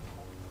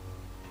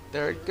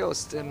 There are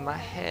ghosts in my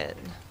head.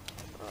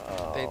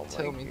 They Oh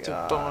tell my me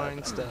God. to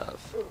find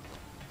stuff.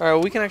 All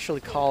right, we can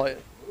actually call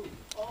it.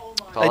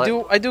 Call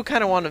it? I do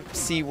kind of want to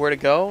see where to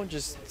go,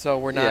 just so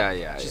we're not.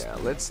 Yeah. just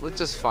Let's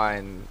just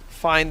find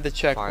Find the the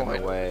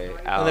checkpoint. way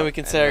out. then we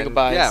can say our then-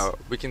 goodbyes. Yeah,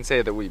 we can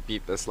say that we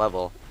beat this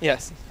level,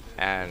 Yes.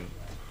 and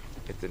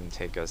it didn't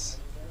take us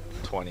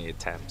 20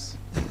 attempts,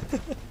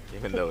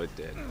 even though it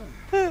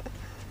did.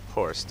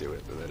 Poor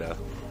Stuart Little.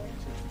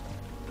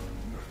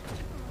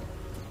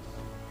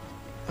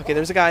 Okay,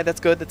 there's a guy. That's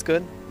good. That's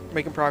good.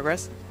 Making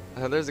progress.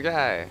 There's a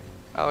guy.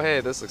 Oh, hey,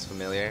 this looks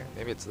familiar.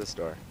 Maybe it's this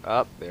door.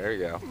 Oh, there you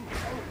go.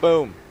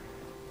 Boom.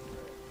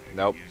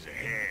 Nope. Use a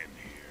hand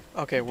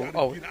here. Okay. Well.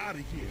 Oh. Get out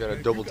of here. You gotta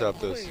double tap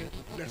this.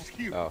 That's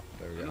here. Oh,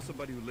 there we I know go.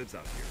 somebody who lives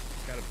out here.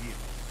 It's gotta be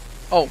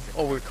him.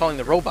 Oh. We're calling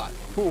the robot.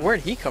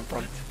 Where'd he come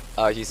from?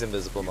 He's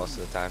invisible most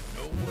of the time.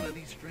 Know one of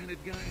these stranded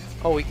guys?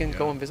 Oh, we can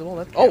go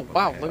invisible. Oh,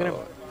 wow. Look at him.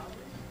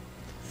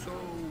 So,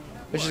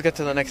 Let's just get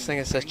to the next thing.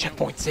 It says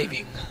checkpoint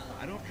saving.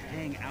 I don't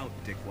hang out,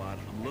 dickwad.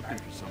 I'm looking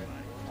for somebody.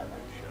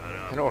 shut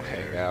up. I don't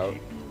hang out.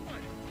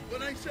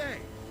 What'd I say?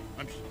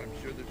 I'm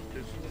sure that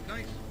there's a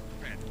nice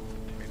friend.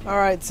 All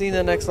right. See you in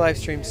the next live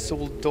stream.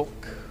 Soldok.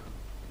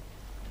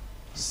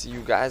 See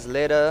you guys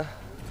later.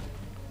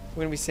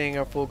 We're gonna be saying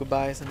our full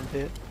goodbyes in a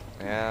bit.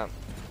 Yeah.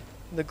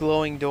 The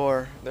glowing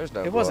door. There's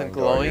no It wasn't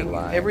door, you're glowing.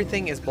 lying.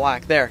 Everything is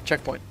black. There.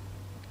 Checkpoint.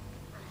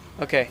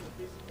 Okay.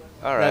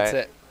 All right. That's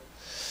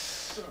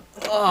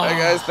it. Alright,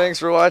 guys. Thanks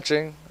for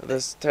watching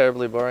this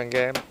terribly boring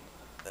game.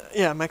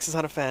 Yeah, Max is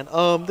not a fan.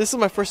 This is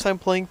my first time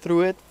playing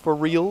through it for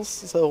reals,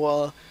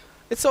 so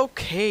it's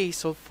okay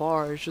so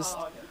far. It's just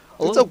a It's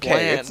little okay.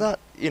 bland. It's not,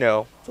 you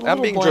know, It's a I'm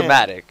little being bland.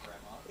 dramatic.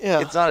 Yeah.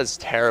 It's not as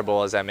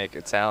terrible as I make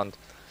it sound,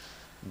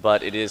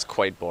 but it is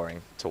quite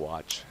boring to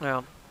watch.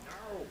 Yeah.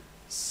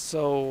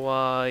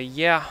 So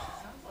yeah.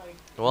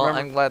 Well, Remember-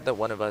 I'm glad that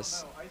one of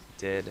us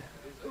did.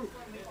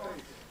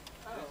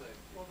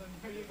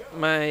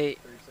 My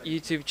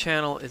YouTube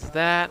channel is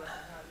that,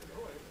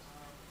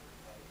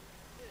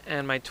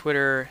 and my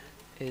Twitter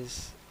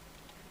is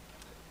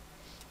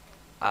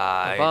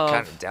I Above.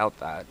 kind of doubt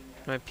that.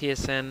 my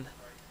PSN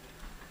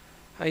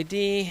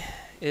ID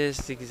is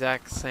the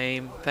exact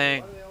same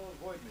thing.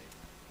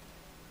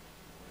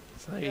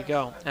 So there you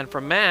go. And for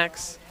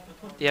Max,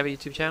 do you have a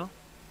YouTube channel?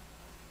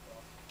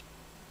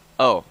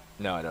 Oh,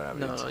 no, I don't have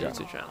No, a no YouTube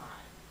YouTube channel.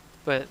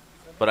 But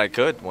But I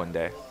could one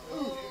day.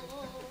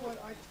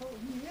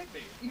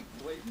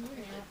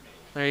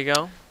 There you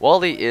go.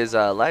 Wally is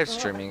live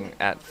streaming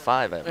at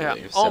 5, I Yeah.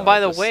 believe. Oh, so by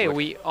the just way, look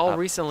we all up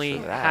recently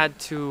for that. had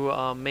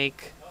to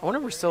make. I wonder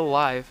if we're still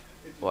live.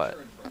 What?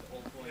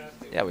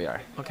 Yeah, we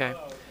are. Okay.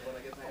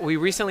 We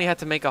recently had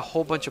to make a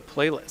whole bunch of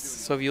playlists.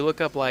 So if you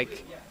look up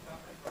like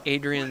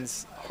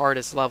Adrian's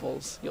hardest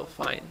levels, you'll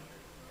find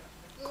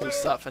cool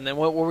stuff. And then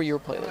what were your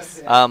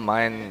playlists?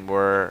 Mine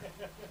were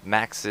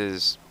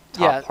Max's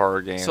top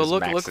horror games. So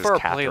look Max's for our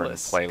Catherine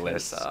playlists.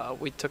 playlist. 'Cause,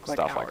 we took like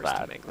stuff like hours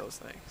that. to make those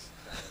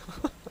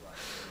things.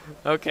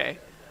 Okay.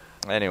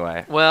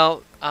 Anyway,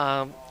 Well,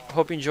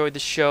 hope you enjoyed the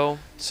show.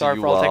 Sorry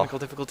you for all all. technical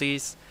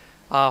difficulties.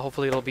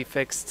 Hopefully it'll be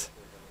fixed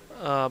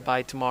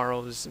by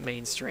tomorrow's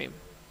main stream.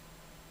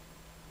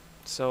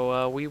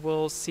 So we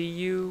will see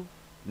you.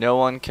 no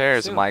one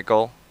cares, Soon.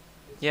 Michael.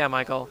 Yeah,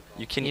 Michael.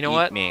 You can You know eat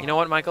what? me. You know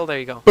what, Michael? There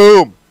you go.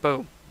 Boom.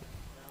 Boom.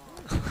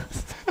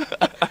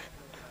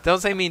 Don't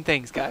say mean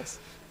things, guys.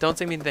 Don't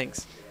say mean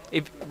things.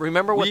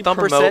 Remember what We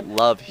Thumper promote said?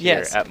 love here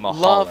Yes, at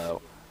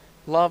Mahalo.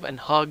 love and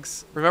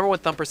hugs. Remember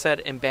what Thumper said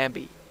in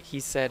Bambi? He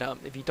said,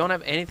 if you don't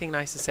have anything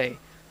nice to say,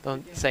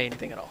 don't say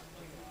anything at all.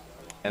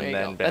 And There you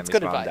then go. That's Bambi's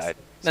good mom advice. died.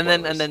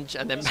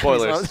 And then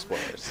Spoilers.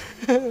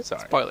 Spoilers.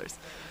 Sorry. Spoilers.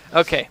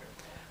 Okay.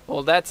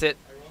 Well, that's it.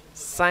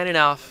 Signing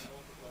off.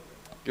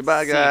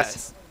 Goodbye, See you guys.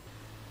 guys.